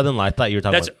Sorry, brother-in-law. I thought you were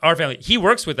talking that's about. our family. He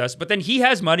works with us, but then he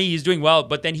has money. He's doing well,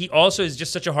 but then he also is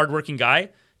just such a hardworking guy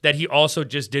that he also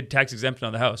just did tax exemption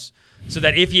on the house, so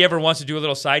that if he ever wants to do a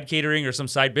little side catering or some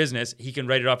side business, he can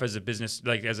write it off as a business,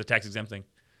 like as a tax exempt thing.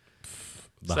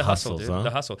 It's The hustle, hustles, dude. huh? The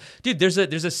hustle, dude. There's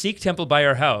a Sikh temple by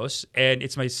our house, and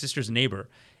it's my sister's neighbor,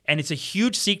 and it's a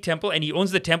huge Sikh temple, and he owns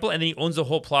the temple, and then he owns the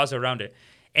whole plaza around it.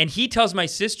 And he tells my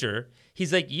sister,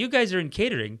 he's like, "You guys are in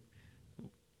catering.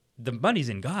 The money's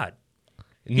in God."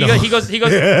 No. He goes.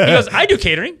 I do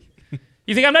catering.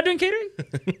 You think I'm not doing catering?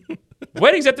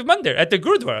 Weddings at the mandir, at the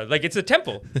gurdwara, like it's a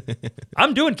temple.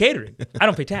 I'm doing catering. I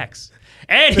don't pay tax.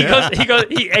 And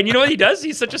and you know what he does?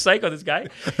 He's such a psycho, this guy.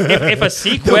 If a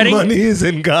Sikh The wedding, money is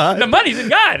in God. the money's in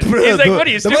God. Bro, He's like, the- what are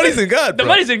you the stupid? money's in God, The bro.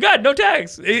 money's in God, no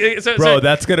tax. Bro,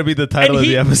 that's gonna be the title of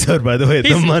and the episode, by the way. The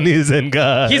he's- money is in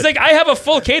God. He's like, I have a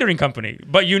full catering company,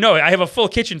 but I have a full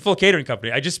kitchen, full catering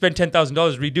company. I just spent $10,000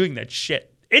 redoing that shit.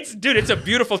 It's a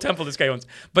beautiful temple this guy owns.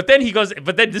 But then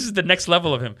this is the next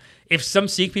level of him. If some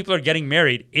Sikh people are getting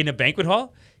married in a banquet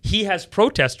hall, he has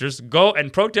protesters go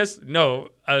and protest. No,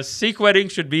 a Sikh wedding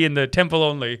should be in the temple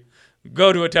only.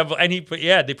 Go to a temple, and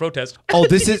they protest. Oh,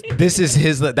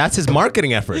 that's his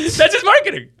marketing efforts. That's his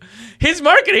marketing. His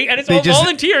marketing, and it's all just-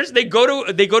 volunteers. They go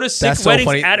to Sikh That's so weddings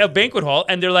funny. at a banquet hall,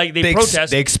 and they're like they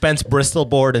protest. They expense Bristol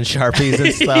board and Sharpies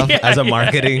and stuff as a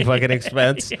marketing fucking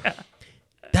expense. Yeah.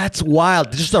 That's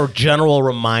wild. Just a general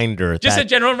reminder. Just that a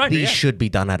general reminder, These yeah. should be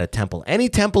done at a temple. Any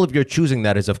temple of your choosing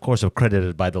that is, of course,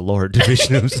 accredited by the Lord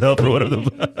Vishnu himself or one of them.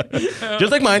 Just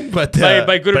like mine, but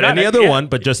By Guru but any Nanak, other yeah. one,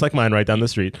 but just like mine, right down the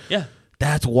street. Yeah.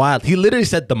 That's wild. He literally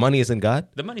said the money is in God.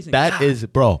 The money's in That God. is,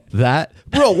 bro.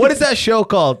 What is that show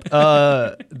called?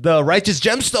 The Righteous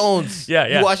Gemstones. Yeah,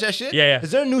 yeah. You watch that shit? Yeah, yeah.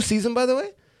 Is there a new season, by the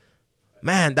way?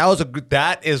 Man,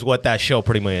 that is what that show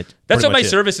pretty much. That's pretty what my much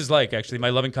is. service is like, actually. My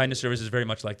loving kindness service is very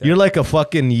much like that. You're like a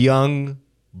fucking young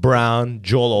brown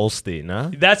Joel Osteen,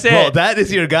 huh? That's Bro, it. that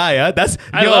is your guy, huh?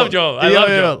 I love Joel. I love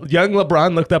Joel. Young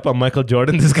LeBron looked up on Michael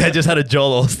Jordan. This guy just had a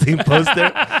Joel Osteen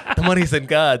poster. The money's in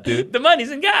God, dude. The money's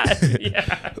in God.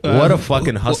 Yeah. What a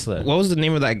fucking hustler. What was the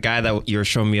name of that guy that you were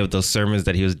showing me of those sermons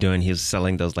that he was doing? He was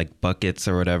selling those like buckets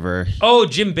or whatever. Oh,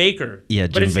 Jim Baker. Yeah,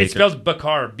 but Jim it Baker. spells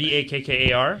Bakar,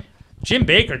 Bakkar. Jim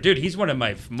Baker, dude, he's one of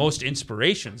my most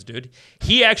inspirations, dude.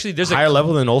 He actually there's Higher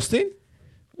level than Olstein?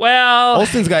 well,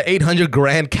 Olstein's got 800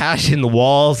 grand cash in the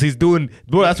walls. He's doing,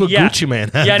 bro, that's what Gucci Man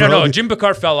had, Yeah, bro. no. Jim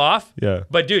Baker fell off. Yeah.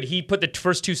 But dude, he put the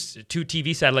first two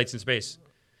TV satellites in space.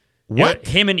 What?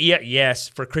 Him and yes,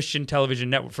 for Christian television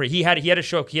network. He had a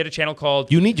show. He had a channel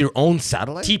called You need your own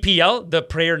satellite? TPL, the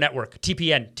Prayer Network.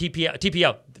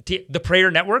 TPL, the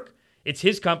Prayer Network. It's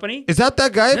his company. Is that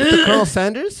guy with the Colonel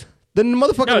Sanders? The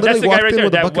motherfucker No, that's literally the guy walked right in there.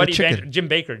 with a That bucket of Woody chicken.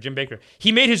 Jim Baker.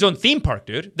 He made his own theme park,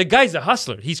 dude. The guy's a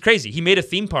hustler. He's crazy. He made a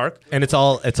theme park. And it's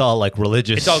all like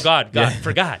religious. It's all God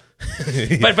for God.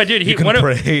 But dude, You can one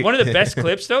pray. of the best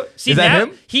clips though. See Is that now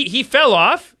him? he fell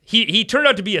off. He turned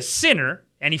out to be a sinner.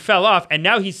 And he fell off, and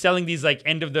now he's selling these like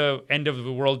end of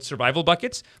the world survival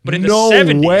buckets. But in the No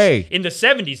 70s, way. in the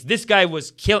 70s, this guy was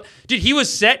killed. Dude, he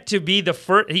was set to be the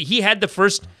first. He had the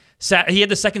first. He had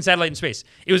the second satellite in space.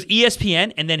 It was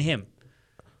ESPN and then him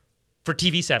for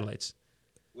TV satellites.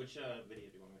 Which video do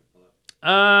you want me to pull up?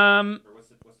 Or what's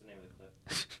the name of the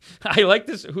clip? I like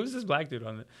this. Who's this black dude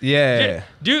on it? Yeah.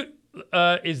 Dude,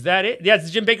 is that it? Yeah, it's the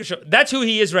Jim Baker show. That's who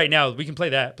he is right now. We can play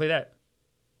that. Play that.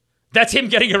 That's him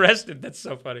getting arrested. That's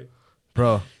so funny.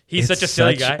 Bro. He's it's such a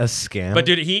silly guy. a scam. But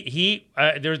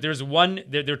dude, there's one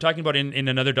they're talking about in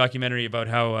another documentary about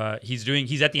how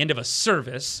he's at the end of a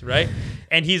service, right?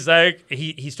 And he's like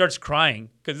he starts crying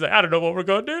because he's like, I don't know what we're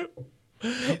gonna do.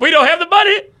 We don't have the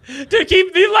money to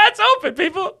keep these lights open,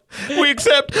 people. We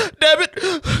accept debit,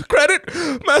 credit,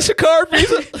 MasterCard,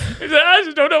 Visa, He's like, I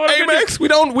just don't know what I'm gonna do. Amex. We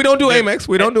don't do Amex.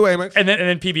 We don't do Amex. And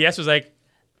then PBS was like,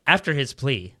 after his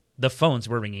plea, the phones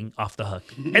were ringing off the hook.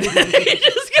 And then he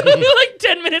just goes like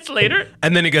 10 minutes later.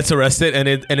 And then he gets arrested, and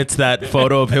it's that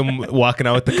photo of him walking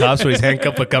out with the cops where he's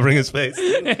handcuffed but covering his face.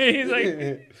 He's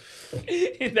like,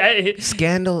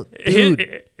 Scandal,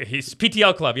 dude. He's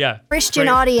PTL Club, yeah. Christian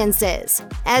audiences.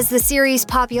 As the series'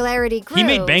 popularity grew, He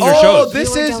made banger Oh, shows.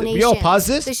 this viewer is donations. pause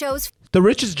this. The show's The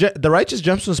Righteous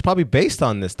Gemstones is probably based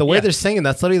on this. The way Yeah. they're singing,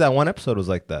 that's literally that one episode was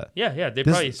like that. Yeah, they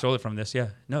This- probably stole it from this. Yeah,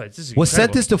 no, this is Was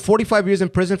incredible. sentenced to 45 years in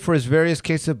prison for his various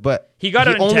cases, but He got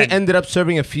out in only 10. ended up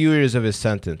serving a few years of his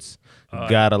sentence.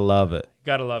 Gotta love it.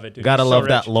 Gotta love it, dude. Gotta He's so love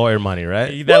that rich. lawyer money,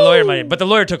 right? That lawyer money, but the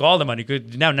lawyer took all the money.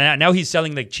 Good. Now he's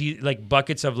selling like cheese, like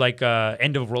buckets of like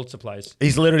end of world supplies.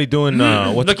 He's literally doing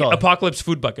what's Look, it called? apocalypse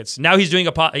food buckets. Now he's doing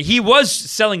he was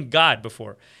selling God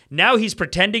before. Now he's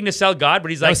pretending to sell God,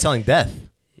 but he's Now like he's selling death.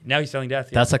 now he's selling death.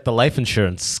 Yeah. That's like the life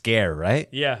insurance scare, right?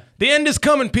 yeah, The end is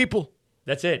coming, people.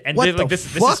 that's it. And What like the this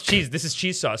is fuck? cheese. This is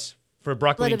cheese sauce for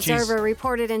broccoli Blood and cheese. Observer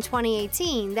reported in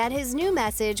 2018 that his new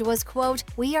message was, quote,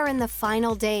 "We are in the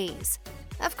final days."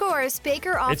 Of course,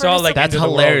 Baker offered all a like That's End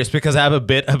of the hilarious because I have a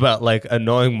bit about like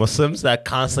annoying Muslims that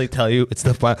constantly tell you it's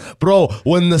the final. Bro,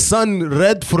 when the sun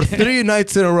red for 3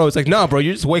 nights in a row, it's like, nah, bro,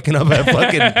 you're just waking up at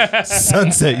fucking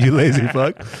sunset, you lazy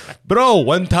fuck. Bro,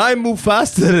 when time moves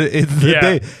faster, it's the Yeah.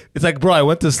 day. It's like, bro, I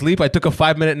went to sleep, I took a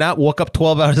 5-minute nap, woke up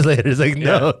 12 hours later. It's like,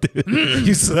 no, dude,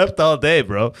 you slept all day,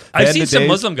 bro. I've And seen the some days-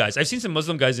 Muslim guys. I've seen some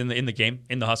Muslim guys in the game,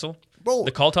 in the hustle. Bro,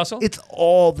 The cult hustle. It's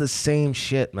all the same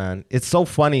shit, man. It's so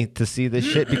funny to see this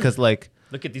shit because like,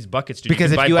 Look at these buckets, dude.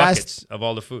 Because you can if buy you buckets of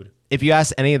all the food. if you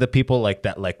ask any of the people like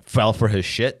that like fell for his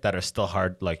shit that are still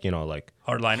hard like like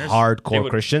Hardliners? They hardcore would-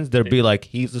 Christians, they'd be like,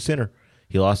 he's a sinner,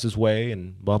 he lost his way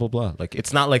and blah blah blah. Like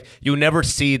it's not like you never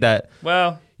see that.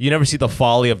 Well, You never see the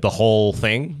folly of the whole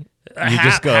thing. You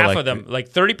half of them, like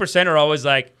 30%, are always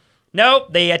like,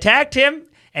 nope, they attacked him,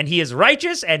 and he is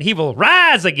righteous, and he will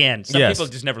rise again. Some Yes.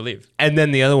 people just never leave. And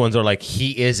then the other ones are like,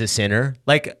 he is a sinner.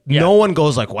 Like Yeah. no one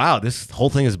goes like, wow, this whole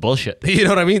thing is bullshit. You know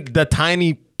what I mean? The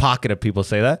tiny pocket of people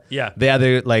say that. Yeah. They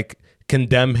either like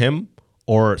condemn him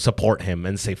or support him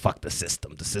and say, fuck the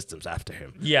system. The system's after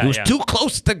him. Yeah, He was yeah. too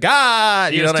close to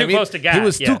God. He You know was what too I mean? close to God, He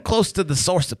was yeah. too close to the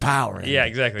source of power. And Yeah,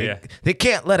 exactly, yeah. They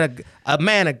can't let a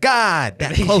man of God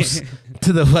that close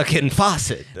to the fucking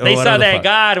faucet. or They saw whatever the that fuck.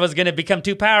 God was going to become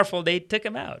too powerful. They took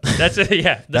him out. That's it.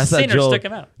 Yeah, the That's that sinners Joel- took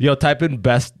him out. Yo, type in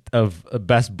best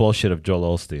bullshit of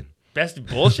Joel Osteen. Best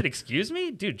bullshit, excuse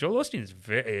me? Dude, Joel Osteen's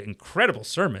incredible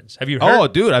sermons. Have you heard? Oh,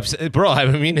 dude, I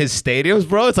mean, his stadiums,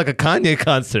 bro, it's like a Kanye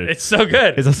concert. It's so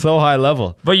good. It's a so high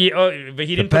level. but he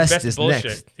didn't put best best is bullshit.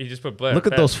 next. He just put Look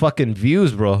at those fucking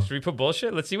views, bro. Should we put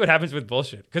bullshit? Let's see what happens with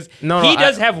bullshit. Because No, he no,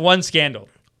 does have one scandal.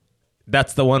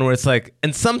 That's the one where it's like,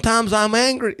 and sometimes I'm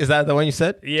angry. Is that the one you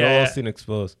said? Yeah. Joel Osteen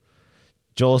exposed.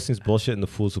 Joel Osteen's bullshit and the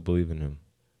fools who believe in him.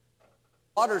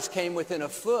 Waters came within a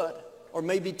foot or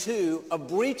maybe 2 of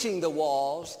breaching the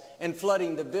walls and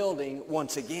flooding the building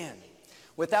once again.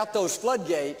 Without those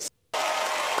floodgates,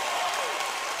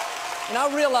 and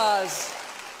I realize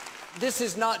this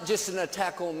is not just an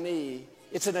attack on me,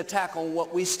 it's an attack on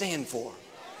what we stand for.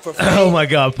 for free. Oh my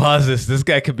God, pause this. This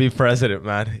guy could be president,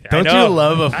 man. Don't you know.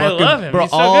 love a I fucking love him. bro?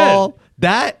 He's so all good.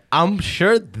 that I'm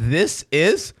sure this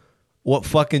is what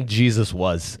fucking Jesus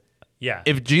was. Yeah.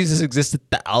 If Jesus existed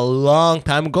a long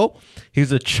time ago,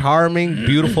 he's a charming,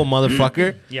 beautiful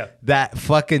motherfucker. Yeah. That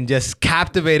fucking just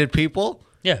captivated people.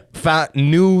 Yeah.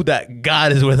 Knew that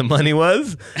God is where the money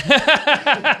was.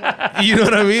 You know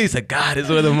what I mean? He's like, God is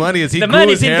where the money is. He The grew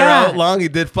money's his in hair God. out long. He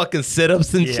did fucking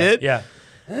sit-ups and shit. Yeah.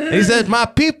 And he said, my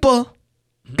people,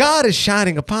 God is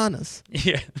shining upon us.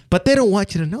 Yeah. But they don't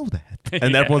want you to know that.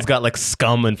 And everyone's got like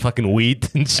scum and fucking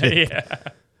wheat and shit. Yeah.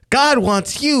 God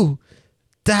wants you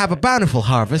to have a bountiful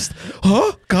harvest.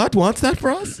 Huh? God wants that for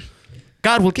us?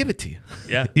 God will give it to you.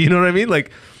 Yeah. You know what I mean?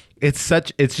 Like, it's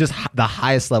just the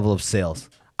highest level of sales.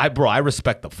 I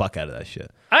respect the fuck out of that shit.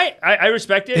 I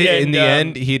respect it. In and, the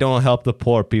end, he don't help the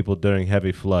poor people during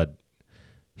heavy flood.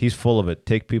 He's full of it.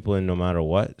 Take people in no matter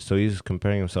what. So he's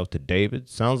comparing himself to David.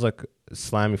 Sounds like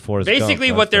slamming Forrest Gump.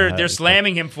 basically what they're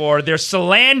slamming him for, they're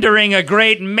slandering a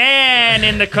great man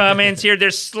in the comments here. They're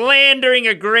slandering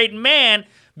a great man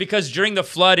because during the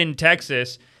flood in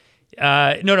Texas,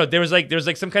 there was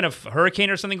like some kind of hurricane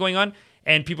or something going on,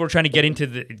 and people were trying to get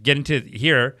into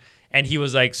here, and he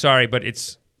was like, sorry, but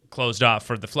it's closed off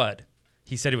for the flood.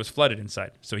 He said it was flooded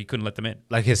inside, so he couldn't let them in.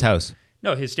 Like his house.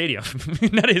 No, his stadium,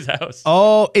 not his house.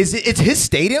 Oh, it's his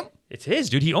stadium? It's his,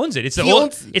 dude. He owns it. It's He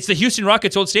owns- it's the Houston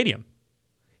Rockets' old stadium.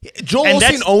 Joel And Osteen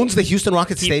that's- owns the Houston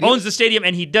Rockets He stadium? owns the stadium,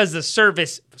 and he does the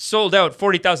service sold out,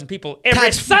 40,000 people every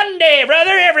Tax- Sunday,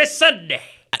 brother, every Sunday.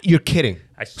 You're kidding.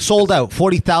 Sold out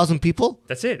 40,000 people?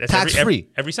 That's it. That's Tax free.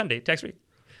 every Sunday, tax free.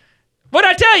 What'd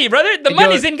I tell you, brother? The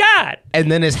money's in God. And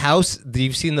then his house,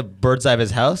 you've seen the bird's eye of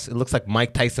his house? It looks like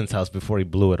Mike Tyson's house before he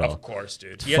blew it all. Of course,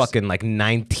 dude. It's He has- fucking like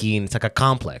 19. It's like a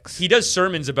complex. He does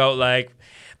sermons about like,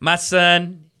 my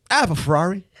son, I have a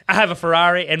Ferrari. I have a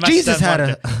Ferrari, and my Jesus son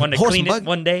had wanted a to horse clean and it buggy.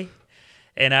 one day.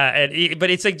 But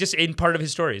it's like just in part of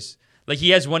his stories. Like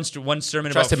he has one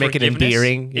sermon Tries about to make it forgiveness.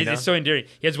 endearing, you know? It's so endearing.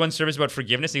 He has one service about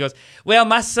forgiveness. And he goes, well,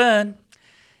 my son,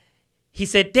 he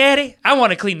said, Daddy, I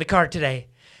want to clean the car today.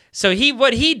 So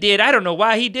what he did, I don't know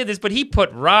why he did this, but he put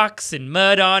rocks and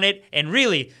mud on it and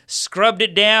really scrubbed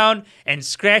it down and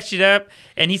scratched it up.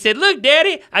 And he said, look,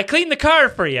 Daddy, I cleaned the car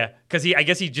for you. Because I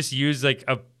guess he just used like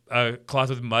a cloth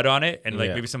with mud on it and like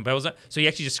Yeah. maybe some pebbles on it. So he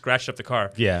actually just scratched up the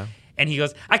car. Yeah. And he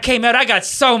goes, I came out, I got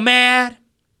so mad.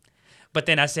 But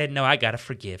then I said, no, I got to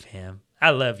forgive him.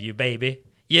 I love you, baby.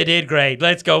 You did great.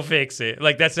 Let's go fix it.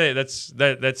 Like, that's it.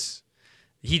 That's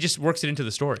he just works it into the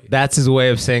story. That's his way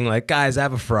of saying, like, guys, I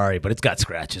have a Ferrari, but it's got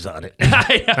scratches on it.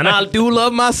 And I do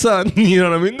love my son. You know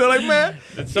what I mean? They're like, man.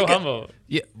 It's so humble.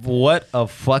 Yeah, what a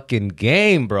fucking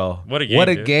game, bro. What a game, What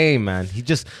a dude. game, man.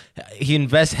 He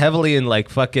invests heavily in like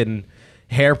fucking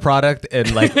hair product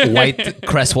and like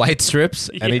Crest white strips,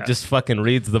 and he Yeah. just fucking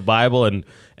reads the Bible and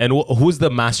who's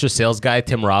the master sales guy?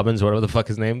 Tim Robbins, whatever the fuck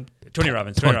his name. Tony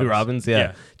Robbins. Tony Robbins,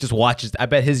 yeah. Just watches. I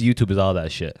bet his YouTube is all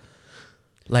that shit.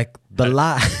 Like the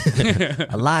lie,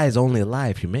 a lie is only a lie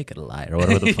if you make it a lie, or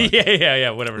whatever the fuck. yeah.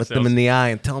 Whatever. Look sells. them in the eye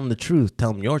and tell them the truth.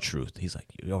 Tell them your truth. He's like,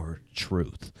 your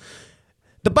truth.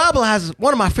 The Bible has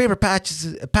one of my favorite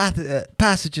passages,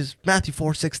 Matthew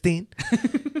 4:16.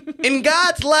 In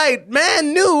God's light,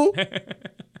 man knew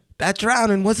that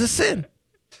drowning was a sin.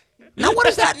 Now, what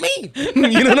does that mean?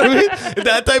 You know what I mean?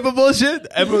 That type of bullshit.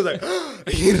 Everyone's like,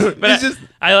 you know, But it's just.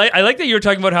 I like that you were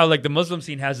talking about how like the Muslim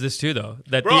scene has this too, though.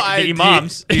 That Bro, the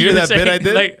imams. did you hear that bit I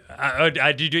did? Like,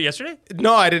 did you do it yesterday?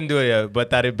 No, I didn't do it yet, but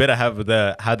that bit I have with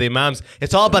how the imams,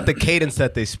 it's all about the cadence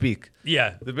that they speak.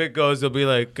 Yeah. The bit goes, they'll be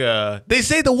like, they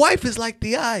say the wife is like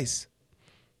the eyes.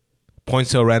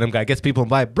 Points to a random guy, gets people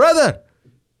invited. Brother,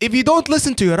 if you don't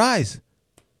listen to your eyes,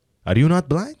 are you not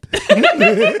blind?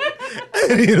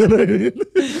 You know what I mean?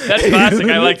 That's classic.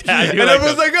 I like that. I do And like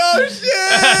everyone's that. like, oh shit,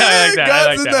 I like that.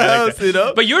 God's in the house, you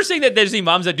know? But you're saying that there's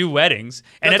imams that do weddings,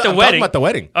 and That's- at the I'm wedding, talking about the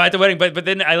wedding. Oh, at the wedding. But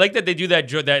then I like that they do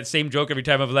that same joke every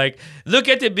time of like, look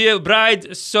at the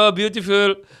bride, so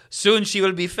beautiful. Soon she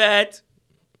will be fat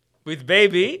with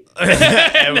baby. And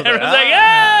everyone's like,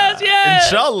 yes.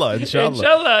 Inshallah.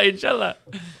 Inshallah.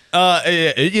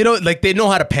 You know, like they know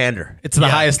how to pander. It's the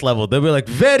highest level. They'll be like,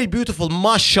 very beautiful,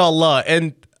 mashallah.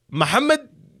 And Muhammad,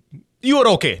 you are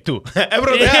okay too.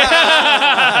 Everyone, you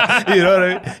know what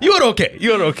I mean? You are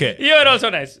okay. You are also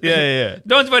nice. Yeah.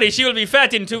 Don't worry, she will be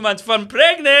fat in 2 months from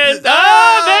pregnant.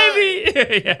 Ah!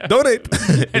 Baby. Yeah. Donate.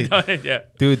 Yeah.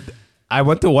 Dude, I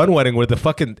went to one wedding where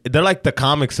they're like the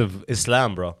comics of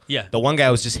Islam, bro. Yeah. The one guy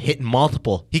was just hitting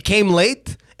multiple. He came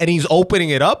late and he's opening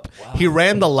it up. Wow. He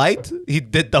ran the light. He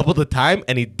did double the time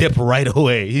and he dipped right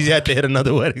away. He had to hit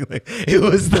another wedding. Like, it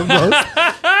was the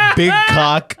most big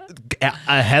cock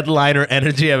a headliner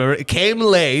energy I've ever. Came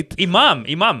late.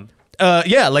 Imam.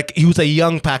 Yeah, like he was a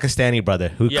young Pakistani brother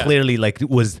who clearly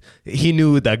he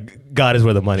knew that God is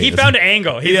where the money is. He found an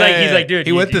angle. He's like, dude.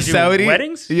 He went to Saudi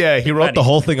weddings. Yeah, he wrote the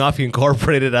whole thing off. He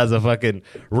incorporated it as a fucking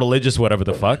religious whatever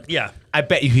the fuck. Yeah. I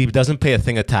bet you he doesn't pay a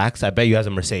thing of tax. I bet you has a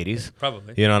Mercedes.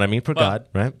 Probably. You know what I mean? For God,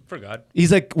 right? For God.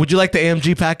 He's like, would you like the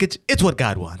AMG package? It's what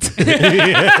God wants.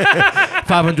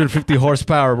 550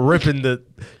 horsepower, ripping the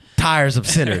tires of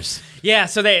sinners. Yeah,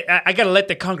 so I got to let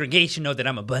the congregation know that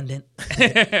I'm abundant,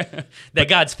 that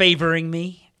God's favoring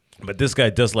me. But this guy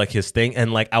does like his thing.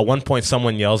 And like at one point,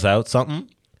 someone yells out something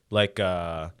like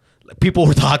people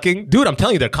were talking. Dude, I'm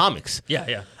telling you, they're comics.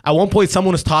 Yeah. At one point,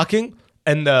 someone was talking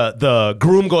and the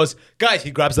groom goes, guys, he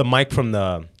grabs the mic from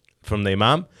the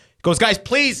imam. He goes, guys,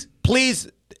 please,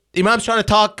 imam's trying to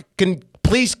talk. Can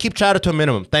please keep chatter to a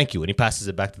minimum. Thank you. And he passes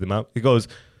it back to the imam. He goes,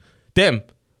 damn.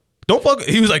 Don't fuck.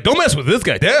 He was like, don't mess with this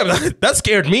guy. Damn, that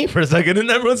scared me for a second. And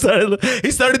everyone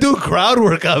started doing crowd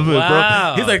work of it,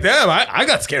 bro. He's like, damn, I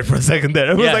got scared for a second there.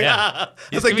 Everyone's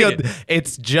It's like, yo,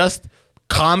 it's just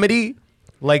comedy,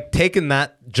 like taking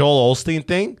that Joel Osteen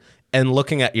thing and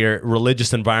looking at your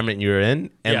religious environment you're in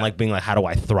and like being like, how do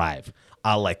I thrive?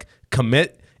 I'll like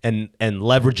commit and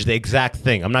leverage the exact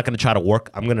thing. I'm not going to try to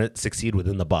work. I'm going to succeed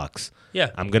within the box.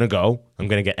 Yeah. I'm going to go. I'm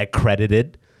going to get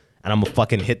accredited and I'm going to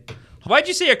fucking hit... Why'd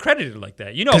you say accredited like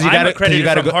that? You know, I'm accredited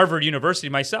from Harvard University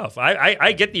myself.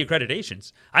 I get the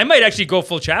accreditations. I might actually go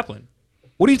full chaplain.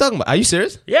 What are you talking about? Are you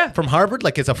serious? Yeah. From Harvard?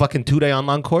 Like it's a fucking 2-day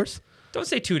online course? Don't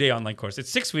say 2-day online course.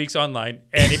 It's 6 weeks online.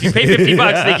 And if you pay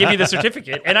 $50, they give you the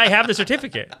certificate. And I have the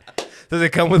certificate. Does it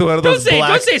come with one of those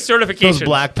don't say certification. Those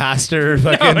black pastor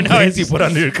fucking things you put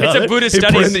under your collar? It's a Buddhist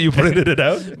studies. You printed it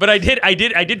out? But I did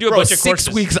do a bunch of courses.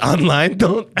 6 weeks online?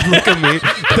 Don't look at me.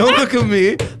 Don't look at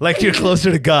me like you're closer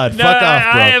to God. No, Fuck off,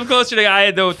 bro. I am closer to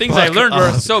God. The things I learned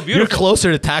were so beautiful. You're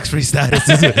closer to tax-free status,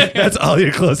 isn't it? That's all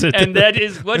you're closer to. And that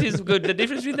is what is good. The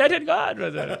difference between that and God,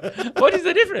 brother. What is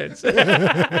the difference?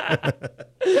 I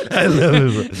love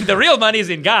it, bro. The real money is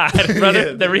in God, brother.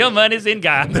 Yeah. The real money is in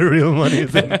God. The real money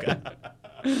is in God.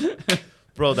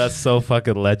 Bro, that's so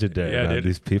fucking legendary, man, dude.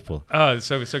 These people. Oh,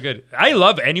 so good. I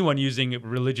love anyone using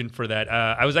religion for that.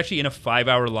 I was actually in a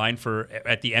 5-hour line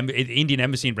at the Indian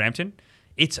Embassy in Brampton.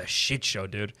 It's a shit show,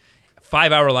 dude.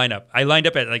 5-hour lineup. I lined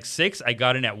up at like 6. I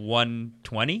got in at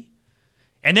 1:20.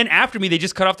 And then after me, they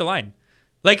just cut off the line.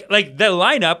 Like the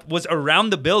lineup was around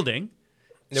the building.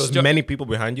 There was many people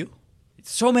behind you?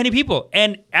 So many people.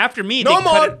 And after me,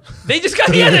 they just cut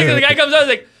the other. The guy comes out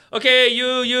like, okay,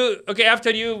 okay, after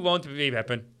you won't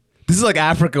happen. This is like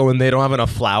Africa when they don't have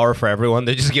enough flour for everyone.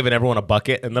 They're just giving everyone a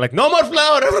bucket and they're like, no more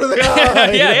flour.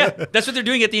 Yeah. That's what they're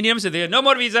doing at the Indian Embassy. They go, no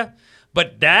more visa.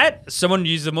 But someone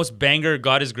used the most banger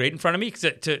God is great in front of me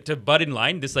to butt in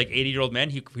line. This like 80-year-old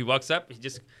man, he walks up. He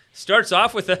just starts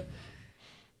off with a,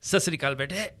 Sat Sri Akal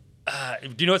bete. Do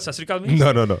you know what Sat Sri Akal means?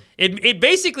 No. It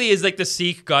basically is like the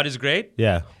Sikh God is great.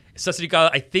 Yeah. Sat Sri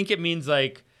Akal, I think it means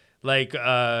like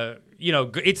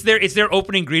it's their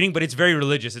opening greeting, but it's very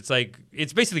religious. It's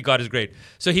basically God is great.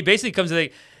 So he basically comes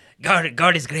like,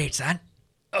 God is great, son.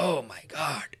 Oh my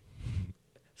God,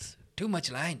 it's too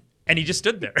much line. And he just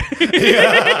stood there. He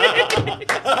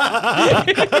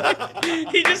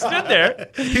just stood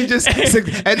there.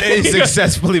 And he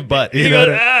successfully butt. He goes,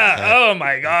 oh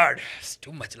my God, it's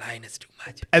too much line. It's too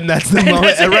much. And that's the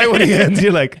moment. And right when he ends,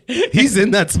 you're like, he's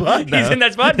in that spot now. He's in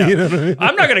that spot now. You know what I mean?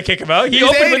 I'm not going to kick him out. He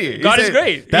opened with God is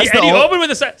great. He opened with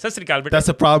the Sat Sri Akal. That's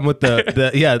the problem with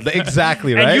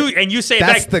exactly, right? And you say it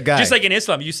that's back. The guy. Just like in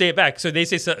Islam, you say it back. So you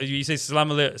say salam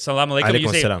alaikum. You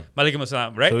say malaikum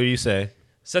assalam, right? So what do you say?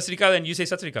 Sat Sri Akal and you say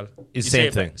Sat Sri Akal. It's the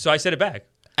same thing. So I said it back.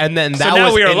 And then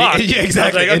now we are locked. Yeah,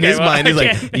 exactly. Like, in his mind, he's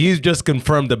like, you just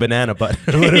confirmed the banana butt.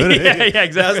 Yeah,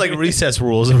 exactly. That's like recess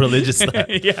rules of religious stuff.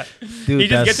 Yeah. Dude, he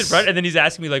just gets in front and then he's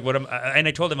asking me like what and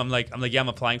I told him I'm like, yeah, I'm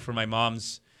applying for my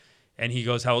mom's. And he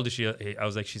goes, how old is she? I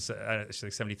was like, she's like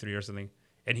 73 or something.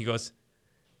 And he goes,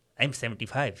 I'm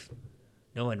 75.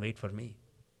 No one wait for me.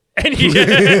 And he like,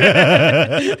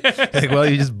 well,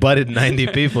 you just butted 90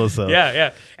 people, so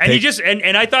yeah. And he just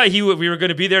and I thought we were going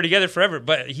to be there together forever,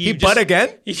 but he butt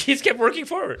again. He just kept working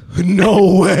forward.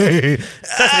 No way.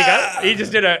 He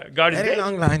just did a God is very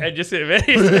long line. And just too much.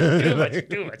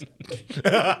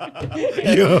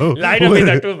 Yo, line up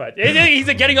is too much. He's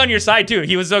like getting on your side too.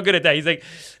 He was so good at that. He's like,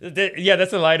 yeah,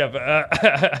 that's the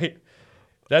lineup.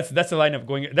 That's the lineup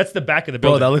going. That's the back of the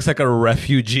building. Bro, that looks like a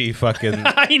refugee fucking.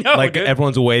 I know. Like dude.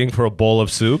 Everyone's waiting for a bowl of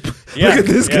soup. Yeah, look at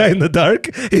this guy in the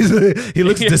dark. He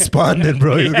looks despondent,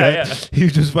 bro. He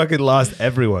just fucking lost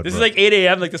everyone. This is like 8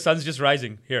 a.m. Like the sun's just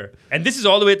rising here, and this is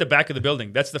all the way at the back of the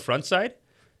building. That's the front side.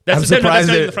 That's I'm surprised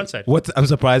not even there- the front side. I'm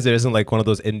surprised there isn't like one of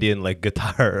those Indian like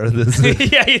guitar.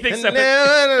 Yeah, you think so?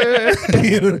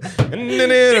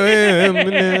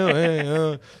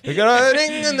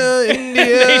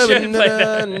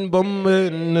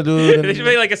 They should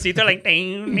play like a sitar, like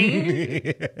ding, ding.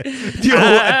 Yo,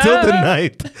 until the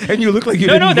night, and you look like you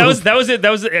No, didn't no, that move. was it. That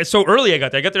was so early. I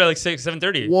got there. I got there at like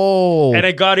 7:30. Whoa. And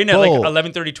I got in at Bro, like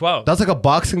 11:30, 12. That's like a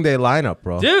Boxing Day lineup,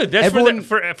 bro. Dude, that's Everyone,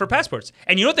 for passports.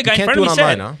 And you know what the guy in can't front do of me it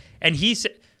said? online, huh? And he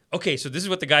said, okay, so this is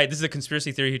what the guy, this is a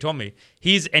conspiracy theory he told me.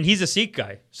 He's a Sikh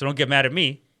guy, so don't get mad at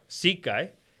me. Sikh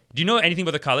guy. Do you know anything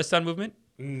about the Khalistan movement?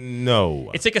 no.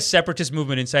 It's like a separatist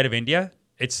movement inside of India.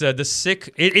 It's the Sikh.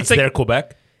 It's Their like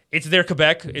Quebec. it's their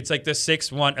Quebec. It's like the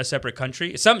Sikhs want a separate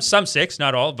country. Some Sikhs,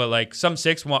 not all, but like some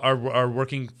Sikhs are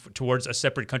working towards a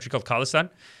separate country called Khalistan.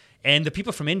 And the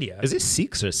people from India, Is it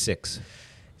Sikhs or Sikhs?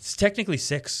 it's technically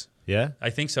Sikhs. Yeah. I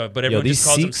think so, but Yo, everyone these just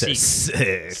calls them Sikhs are Sikhs.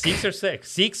 sick. Sikhs are sick.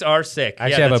 Sikhs are sick. I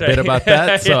actually have a that's bit right. about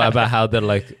that. So Yeah. about how they're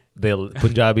like the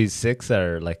Punjabi Sikhs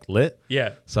are like lit.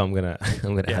 Yeah. So I'm gonna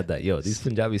add that. Yo, these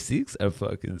Punjabi Sikhs are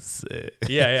fucking sick.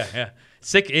 Yeah.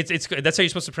 Sick. It's that's how you're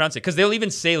supposed to pronounce it. Because they'll even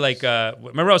say like,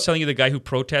 remember I was telling you the guy who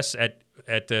protests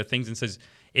at things and says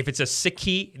if it's a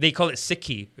Sikhi, they call it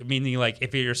Sikhi, meaning like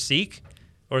if you're Sikh,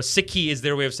 or Sikhi is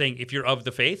their way of saying if you're of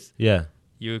the faith, Yeah.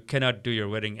 you cannot do your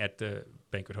wedding at the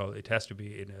banquet hall. It has to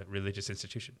be in a religious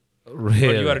institution.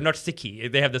 Really? Or you are not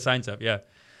Sikhi. They have the signs up. Yeah.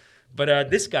 But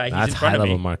this guy, he's That's in front high of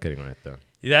level me. marketing right there.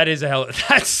 That is a hell.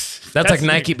 That's That's like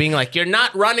Nike being like, you're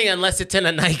not running unless it's in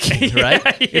a Nike, right?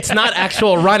 It's not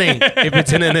actual running if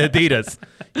it's in an Adidas.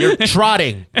 You're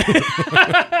trotting.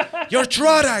 You're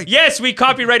trotting. Yes, we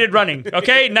copyrighted running.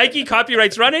 Okay, Nike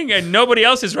copyrights running, and nobody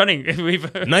else is running.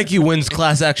 Nike wins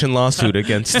class action lawsuit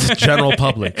against general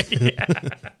public.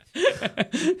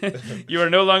 You are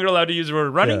no longer allowed to use the word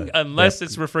running Yeah. unless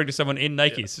it's referring to someone in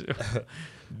Nikes.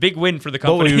 Big win for the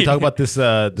What were company. you talking about? This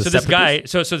so this guy,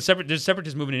 there's a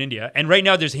separatist movement in India, and right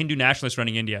now there's Hindu nationalists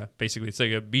running India. Basically, it's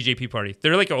like a BJP party.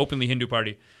 They're like an openly Hindu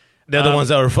party. They're the ones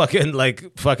that were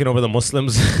fucking over the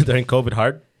Muslims during COVID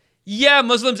hard. Yeah,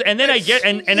 Muslims, and then I get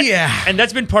and Yeah. and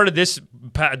that's been part of this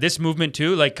movement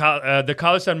too. Like the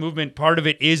Khalistan movement, part of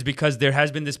it is because there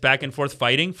has been this back and forth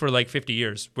fighting for like 50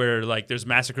 years, where like there's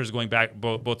massacres going back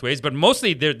both ways. But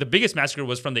mostly, the biggest massacre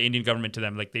was from the Indian government to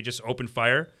them. Like they just opened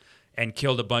fire and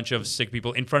killed a bunch of Sikh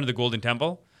people in front of the Golden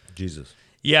Temple. Jesus.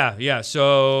 Yeah.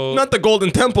 So Not the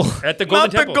Golden Temple. At the Golden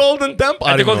Temple. Not the Golden Temple.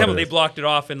 I at the don't Golden know Temple, what they it is. blocked it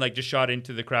off and like just shot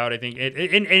into the crowd. I think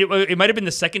it might have been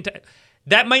the second time.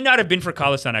 That might not have been for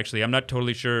Khalistan, actually. I'm not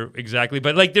totally sure exactly.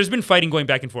 But like there's been fighting going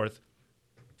back and forth.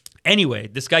 Anyway,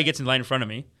 this guy gets in line in front of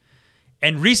me.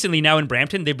 And recently now in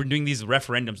Brampton, they've been doing these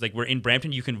referendums. Like where in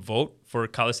Brampton, you can vote for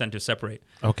Khalistan to separate.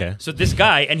 Okay. So this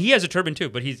guy, and he has a turban too,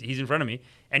 but he's in front of me.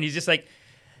 And he's just like,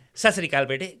 Sasrikal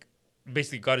bete.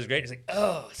 Basically, God is great. He's like,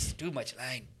 oh, it's too much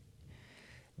line.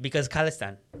 Because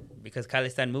Khalistan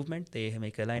movement, they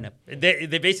make a lineup.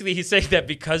 They basically, he's saying that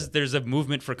because there's a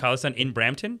movement for Khalistan in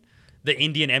Brampton, the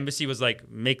Indian embassy was like,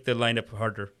 make the lineup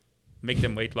harder, make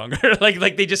them wait longer.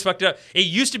 like they just fucked it up. It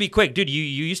used to be quick, dude. You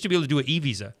used to be able to do an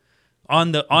e-visa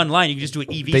online. You can just do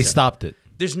an e-visa. They stopped it.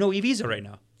 There's no e-visa right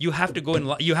now. You have to go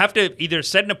in. You have to either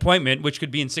set an appointment, which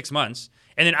could be in 6 months,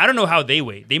 and then I don't know how they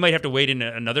wait. They might have to wait in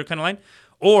another kind of line,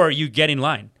 or you get in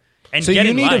line. And So get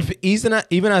you in need line.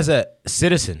 even as a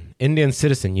citizen, Indian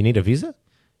citizen, you need a visa?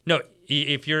 No,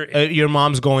 if you're Your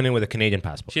mom's going in with a Canadian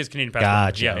passport. she has Canadian passport.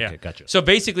 Gotcha. Yeah, Okay, yeah. gotcha. So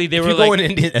basically, they If were you go like,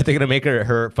 in India, are they gonna make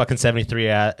her fucking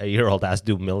 73-year-old ass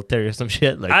do military or some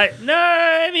shit? Like,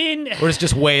 I mean, or it's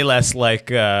just way less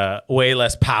way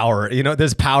less power. You know,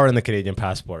 there's power in the Canadian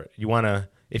passport.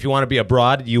 If you wanna be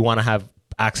abroad, you wanna have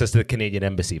access to the Canadian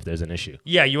embassy if there's an issue.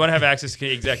 yeah, you want to have access to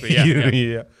exactly. Yeah,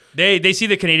 yeah. yeah. They see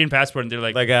the Canadian passport and they're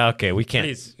like, Okay, we can't.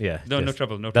 Please. Yeah. No yes.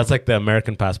 trouble, no That's trouble. like the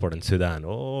American passport in Sudan.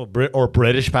 Oh, or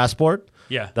British passport.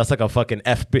 Yeah. That's like a fucking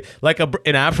FB. Like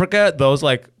in Africa, those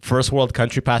like first world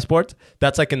country passports.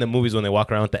 That's like in the movies when they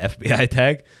walk around with the FBI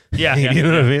tag. Yeah, you yeah,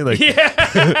 know what I mean? Like,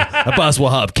 Abbas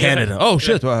Wahab, Canada. Oh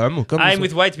shit, I'm coming. I'm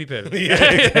with white people.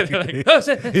 They're like, oh,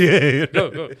 shit.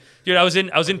 Go. Dude, I was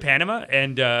in Panama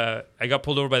and I got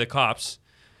pulled over by the cops,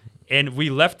 and we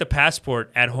left the passport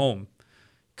at home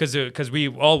because we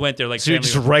all went there like. So you're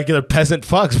family. just regular peasant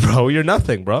fucks, bro. You're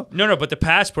nothing, bro. No, but the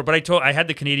passport. But I had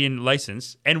the Canadian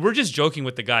license, and we're just joking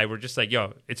with the guy. We're just like,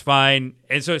 yo, it's fine.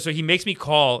 And so he makes me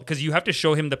call because you have to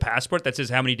show him the passport that says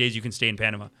how many days you can stay in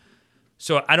Panama.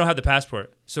 So I don't have the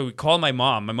passport. So we call my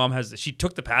mom. My mom she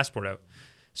took the passport out.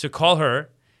 So call her.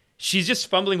 She's just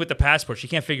fumbling with the passport. She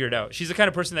can't figure it out. She's the kind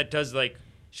of person that does like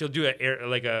she'll do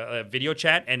a video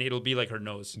chat, and it'll be like her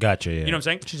nose. Gotcha. Yeah. You know what I'm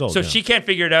saying? She's old, so yeah. she can't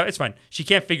figure it out. It's fine. She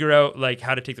can't figure out like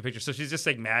how to take the picture. So she's just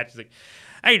like mad. She's like,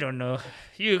 I don't know.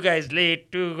 You guys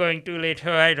going too late.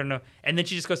 Oh, I don't know. And then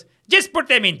she just goes, just put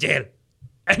them in jail.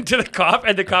 And to the cop,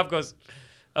 and the cop goes,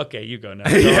 okay, you go now.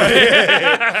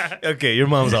 Okay, your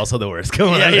mom's also the worst. Come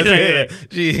on. Yeah, he's like,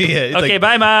 it's okay, like-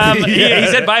 bye, mom. Yeah. He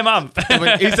said, bye, mom.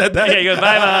 He said that? Yeah, he goes,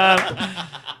 bye, mom.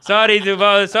 Sorry to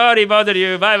bother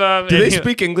you. Bye, mom. Do they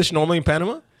speak English normally in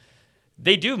Panama?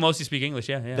 They do mostly speak English,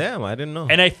 yeah. Damn, I didn't know.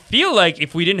 And I feel like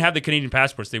if we didn't have the Canadian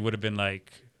passports, they would have been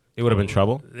like... It would have been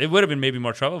trouble? It would have been maybe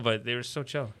more trouble, but they were so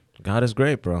chill. God is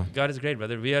great, bro. God is great,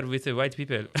 brother. We are with the white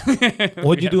people.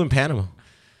 What'd you do in Panama?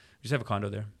 We just have a condo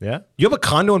there. Yeah? You have a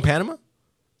condo in Panama?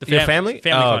 Your family?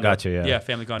 Family Oh, condo. gotcha, yeah. Yeah,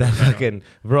 family condo. That fucking,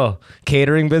 bro,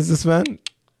 catering business, man.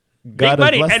 Big God has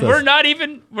money, blessed and us. we're not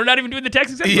even doing the tax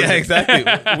exempt. Yeah, exactly.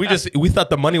 we thought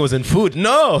the money was in food.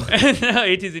 No. No,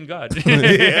 it is in God.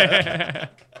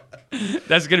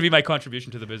 That's gonna be my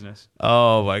contribution to the business.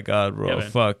 Oh my God, bro. Yeah, man.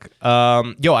 Fuck.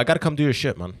 Yo, I gotta come do your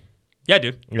shit, man. Yeah,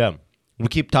 dude. Yeah. We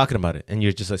keep talking about it, and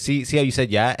you're just like, see how you said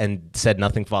yeah and said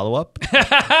nothing follow up. You're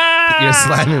a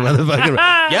slimy motherfucker.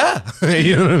 Yeah,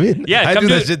 you know what I mean. Yeah, I come do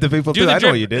do that it. shit to people Do too. the I know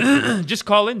drip. what you did. Just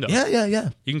call in though. Yeah.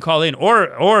 You can call in,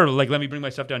 or like let me bring my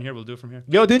stuff down here. We'll do it from here.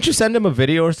 Yo, didn't you send him a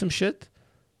video or some shit?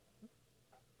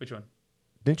 Which one?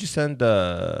 Didn't you send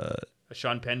A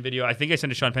Sean Penn video. I think I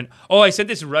sent a Sean Penn. Oh, I sent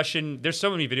this Russian. There's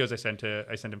so many videos I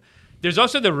sent him. There's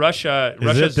also the Russia's.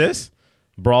 Is it this?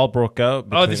 Brawl broke out.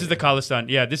 Oh, this is the Khalistan.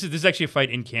 Yeah, this is actually a fight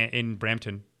in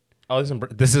Brampton. Oh,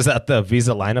 this is at the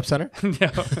Visa lineup center. No.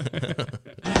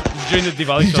 During the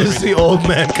Diwali You just celebration. see old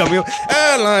man coming up.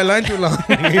 Line too long.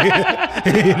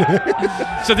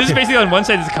 So this is basically on one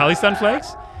side is the Khalistan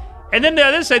flags, and then the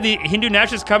other side the Hindu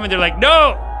nationalists come and they're like,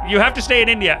 no, you have to stay in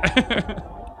India.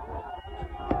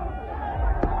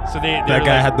 So That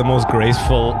guy had the most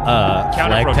graceful flag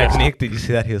Counter-protest. technique. Did you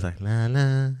see that? He was like, la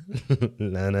la,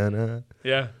 la la la.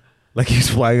 Yeah. Like he's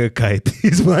flying a kite.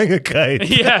 He's flying a kite.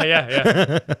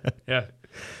 Yeah.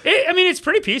 I mean, it's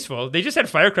pretty peaceful. They just had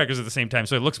firecrackers at the same time,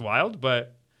 so it looks wild,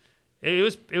 but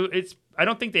it's. I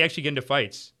don't think they actually get into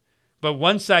fights. But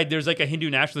one side, there's like a Hindu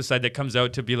nationalist side that comes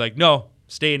out to be like, no,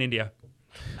 stay in India.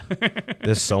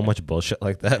 There's so much bullshit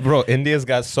like that, bro. India's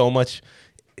got so much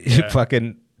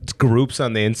fucking groups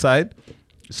on the inside.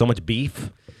 So much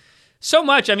beef. So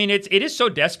much. I mean, it is so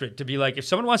desperate to be like, if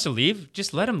someone wants to leave,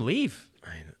 just let them leave.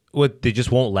 What? They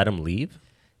just won't let him leave?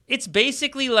 It's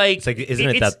basically like, It's like, isn't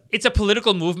it that- it's a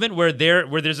political movement where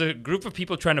there's a group of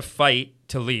people trying to fight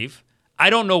to leave. I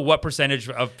don't know what percentage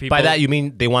of people. By that you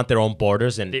mean they want their own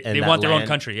borders and they that want their own land?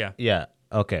 country. Yeah. Yeah.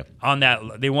 Okay. On that,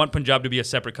 they want Punjab to be a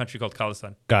separate country called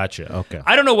Khalistan. Gotcha. Okay.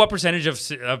 I don't know what percentage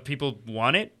of people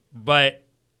want it, but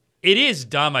it is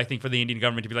dumb, I think, for the Indian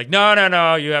government to be like,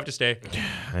 no, you have to stay.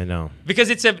 I know. Because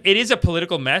it is a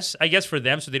political mess, I guess, for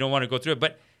them, so they don't want to go through it.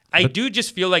 But I do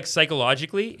just feel like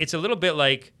psychologically, it's a little bit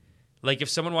like if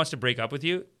someone wants to break up with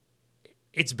you,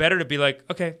 it's better to be like,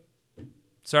 okay,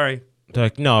 sorry. They're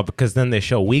like, no, because then they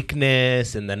show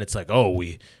weakness, and then it's like, oh,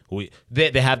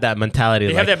 they have that mentality.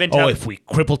 They like, have that mentality.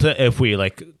 Oh, if we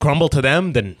like crumble to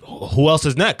them, then who else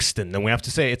is next? And then we have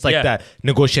to say it's like Yeah. that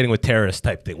negotiating with terrorists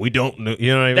type thing. We don't,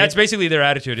 you know what I mean? That's basically their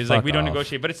attitude. Is like Fuck we don't off.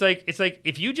 negotiate. But it's like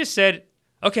if you just said,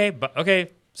 okay,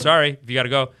 sorry, if you got to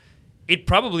go, it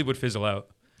probably would fizzle out.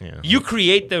 Yeah. You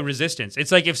create the resistance.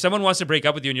 It's like if someone wants to break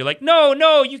up with you and you're like,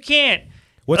 no, you can't.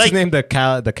 What's his like- name? The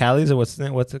Calis or what's his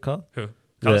name? What's it called? Who?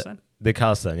 Khalistan? The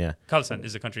Khalistan, yeah. Khalistan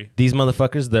is a country. These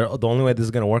motherfuckers, the only way this is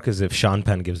gonna work is if Sean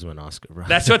Penn gives them an Oscar, bro.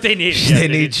 That's what they need. They Yeah,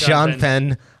 need Sean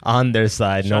Penn on their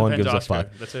side. No Sean one Penn's gives Oscar. a fuck.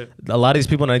 That's it. A lot of these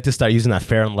people need to start using that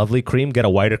Fair and Lovely cream, get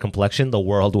a whiter complexion. The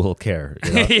world will care.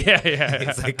 You know? yeah.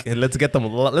 It's like,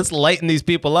 let's lighten these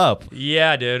people up.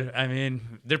 Yeah, dude. I mean,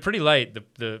 they're pretty light.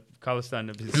 The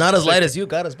Khalistan. Not as light as you.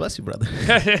 God bless you, brother.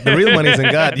 The real money's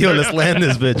in God. Yo, let's land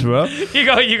this bitch, bro. You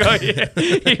go.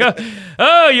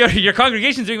 Oh, your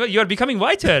congregation's doing well. You are becoming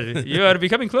whiter. You are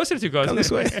becoming closer to God. Come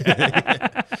this way.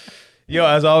 Yo,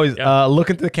 as always, look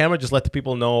into the camera. Just let the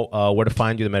people know where to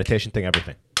find you, the meditation thing,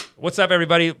 everything. What's up,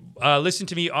 everybody? Listen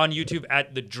to me on YouTube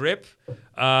at The Drip,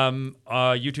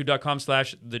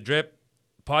 youtube.com/The Drip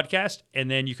podcast.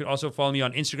 And then you can also follow me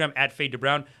on Instagram at Fade to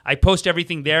Brown. I post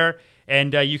everything there,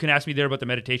 and you can ask me there about the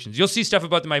meditations. You'll see stuff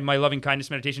about my loving kindness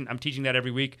meditation. I'm teaching that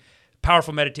every week.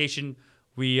 Powerful meditation.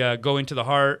 We go into the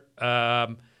heart.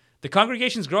 The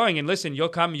congregation's growing, and listen,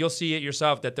 you'll see it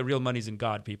yourself that the real money's in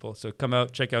God, people. So come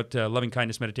out, check out Loving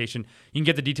Kindness Meditation. You can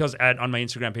get the details on my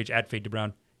Instagram page at Fade to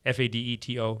Brown,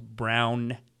 FADETO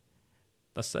Brown.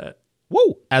 That's that.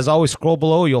 Woo! As always, scroll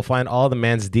below. You'll find all the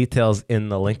man's details in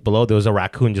the link below. There was a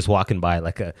raccoon just walking by.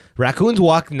 Raccoons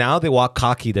walk now. They walk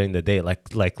cocky during the day,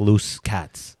 like loose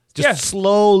cats. Just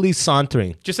slowly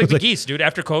sauntering. Just like the geese, dude.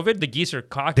 After COVID, the geese are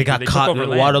cocky. They got caught took over in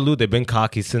land. Waterloo. They've been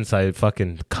cocky since I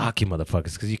fucking cocky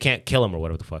motherfuckers. Because you can't kill them or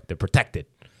whatever the fuck. They're protected.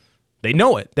 They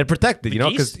know it. They're protected,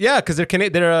 because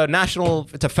they're a national.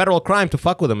 It's a federal crime to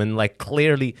fuck with them, and like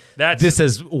clearly, this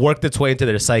has worked its way into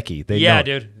their psyche. They know.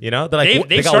 Dude. You know, they're like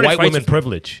they got white women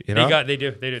privilege. You know, they do.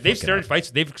 They've started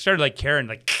fights. They've started like caring,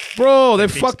 like bro. They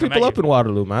fucked people up in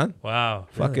Waterloo, man. Wow,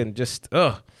 fucking just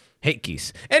hate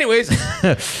geese. Anyways,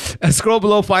 scroll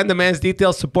below, find the man's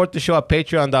details. Support the show at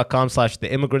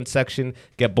patreon.com/the immigrant section.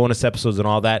 Get bonus episodes and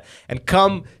all that. And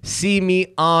come see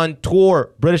me on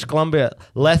tour. British Columbia,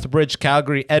 Lethbridge,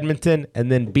 Calgary, Edmonton,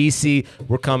 and then BC.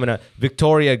 We're coming to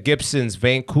Victoria, Gibsons,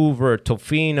 Vancouver,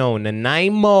 Tofino,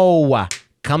 Nanaimo.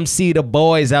 Come see the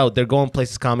boys out. They're going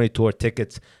places comedy tour.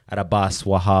 Tickets at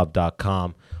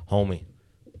abbaswahab.com. Homie.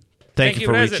 Thank you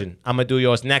for reaching. I'm going to do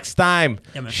yours next time.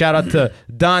 Yeah, shout out to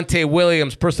Dante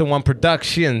Williams, Person One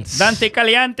Productions. Dante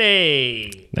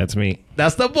Caliente. That's me.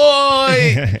 That's the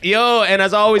boy. Yo, and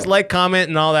as always, like, comment,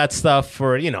 and all that stuff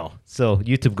for, so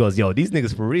YouTube goes, yo, these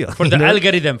niggas for real. For the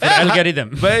algorithm.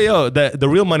 But yo, the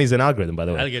real money's an algorithm, by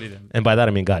the way. Algorithm. And by that,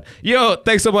 I mean God. Yo,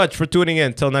 thanks so much for tuning in.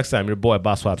 Until next time, your boy,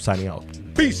 Boss Wap, signing out.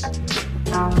 Peace.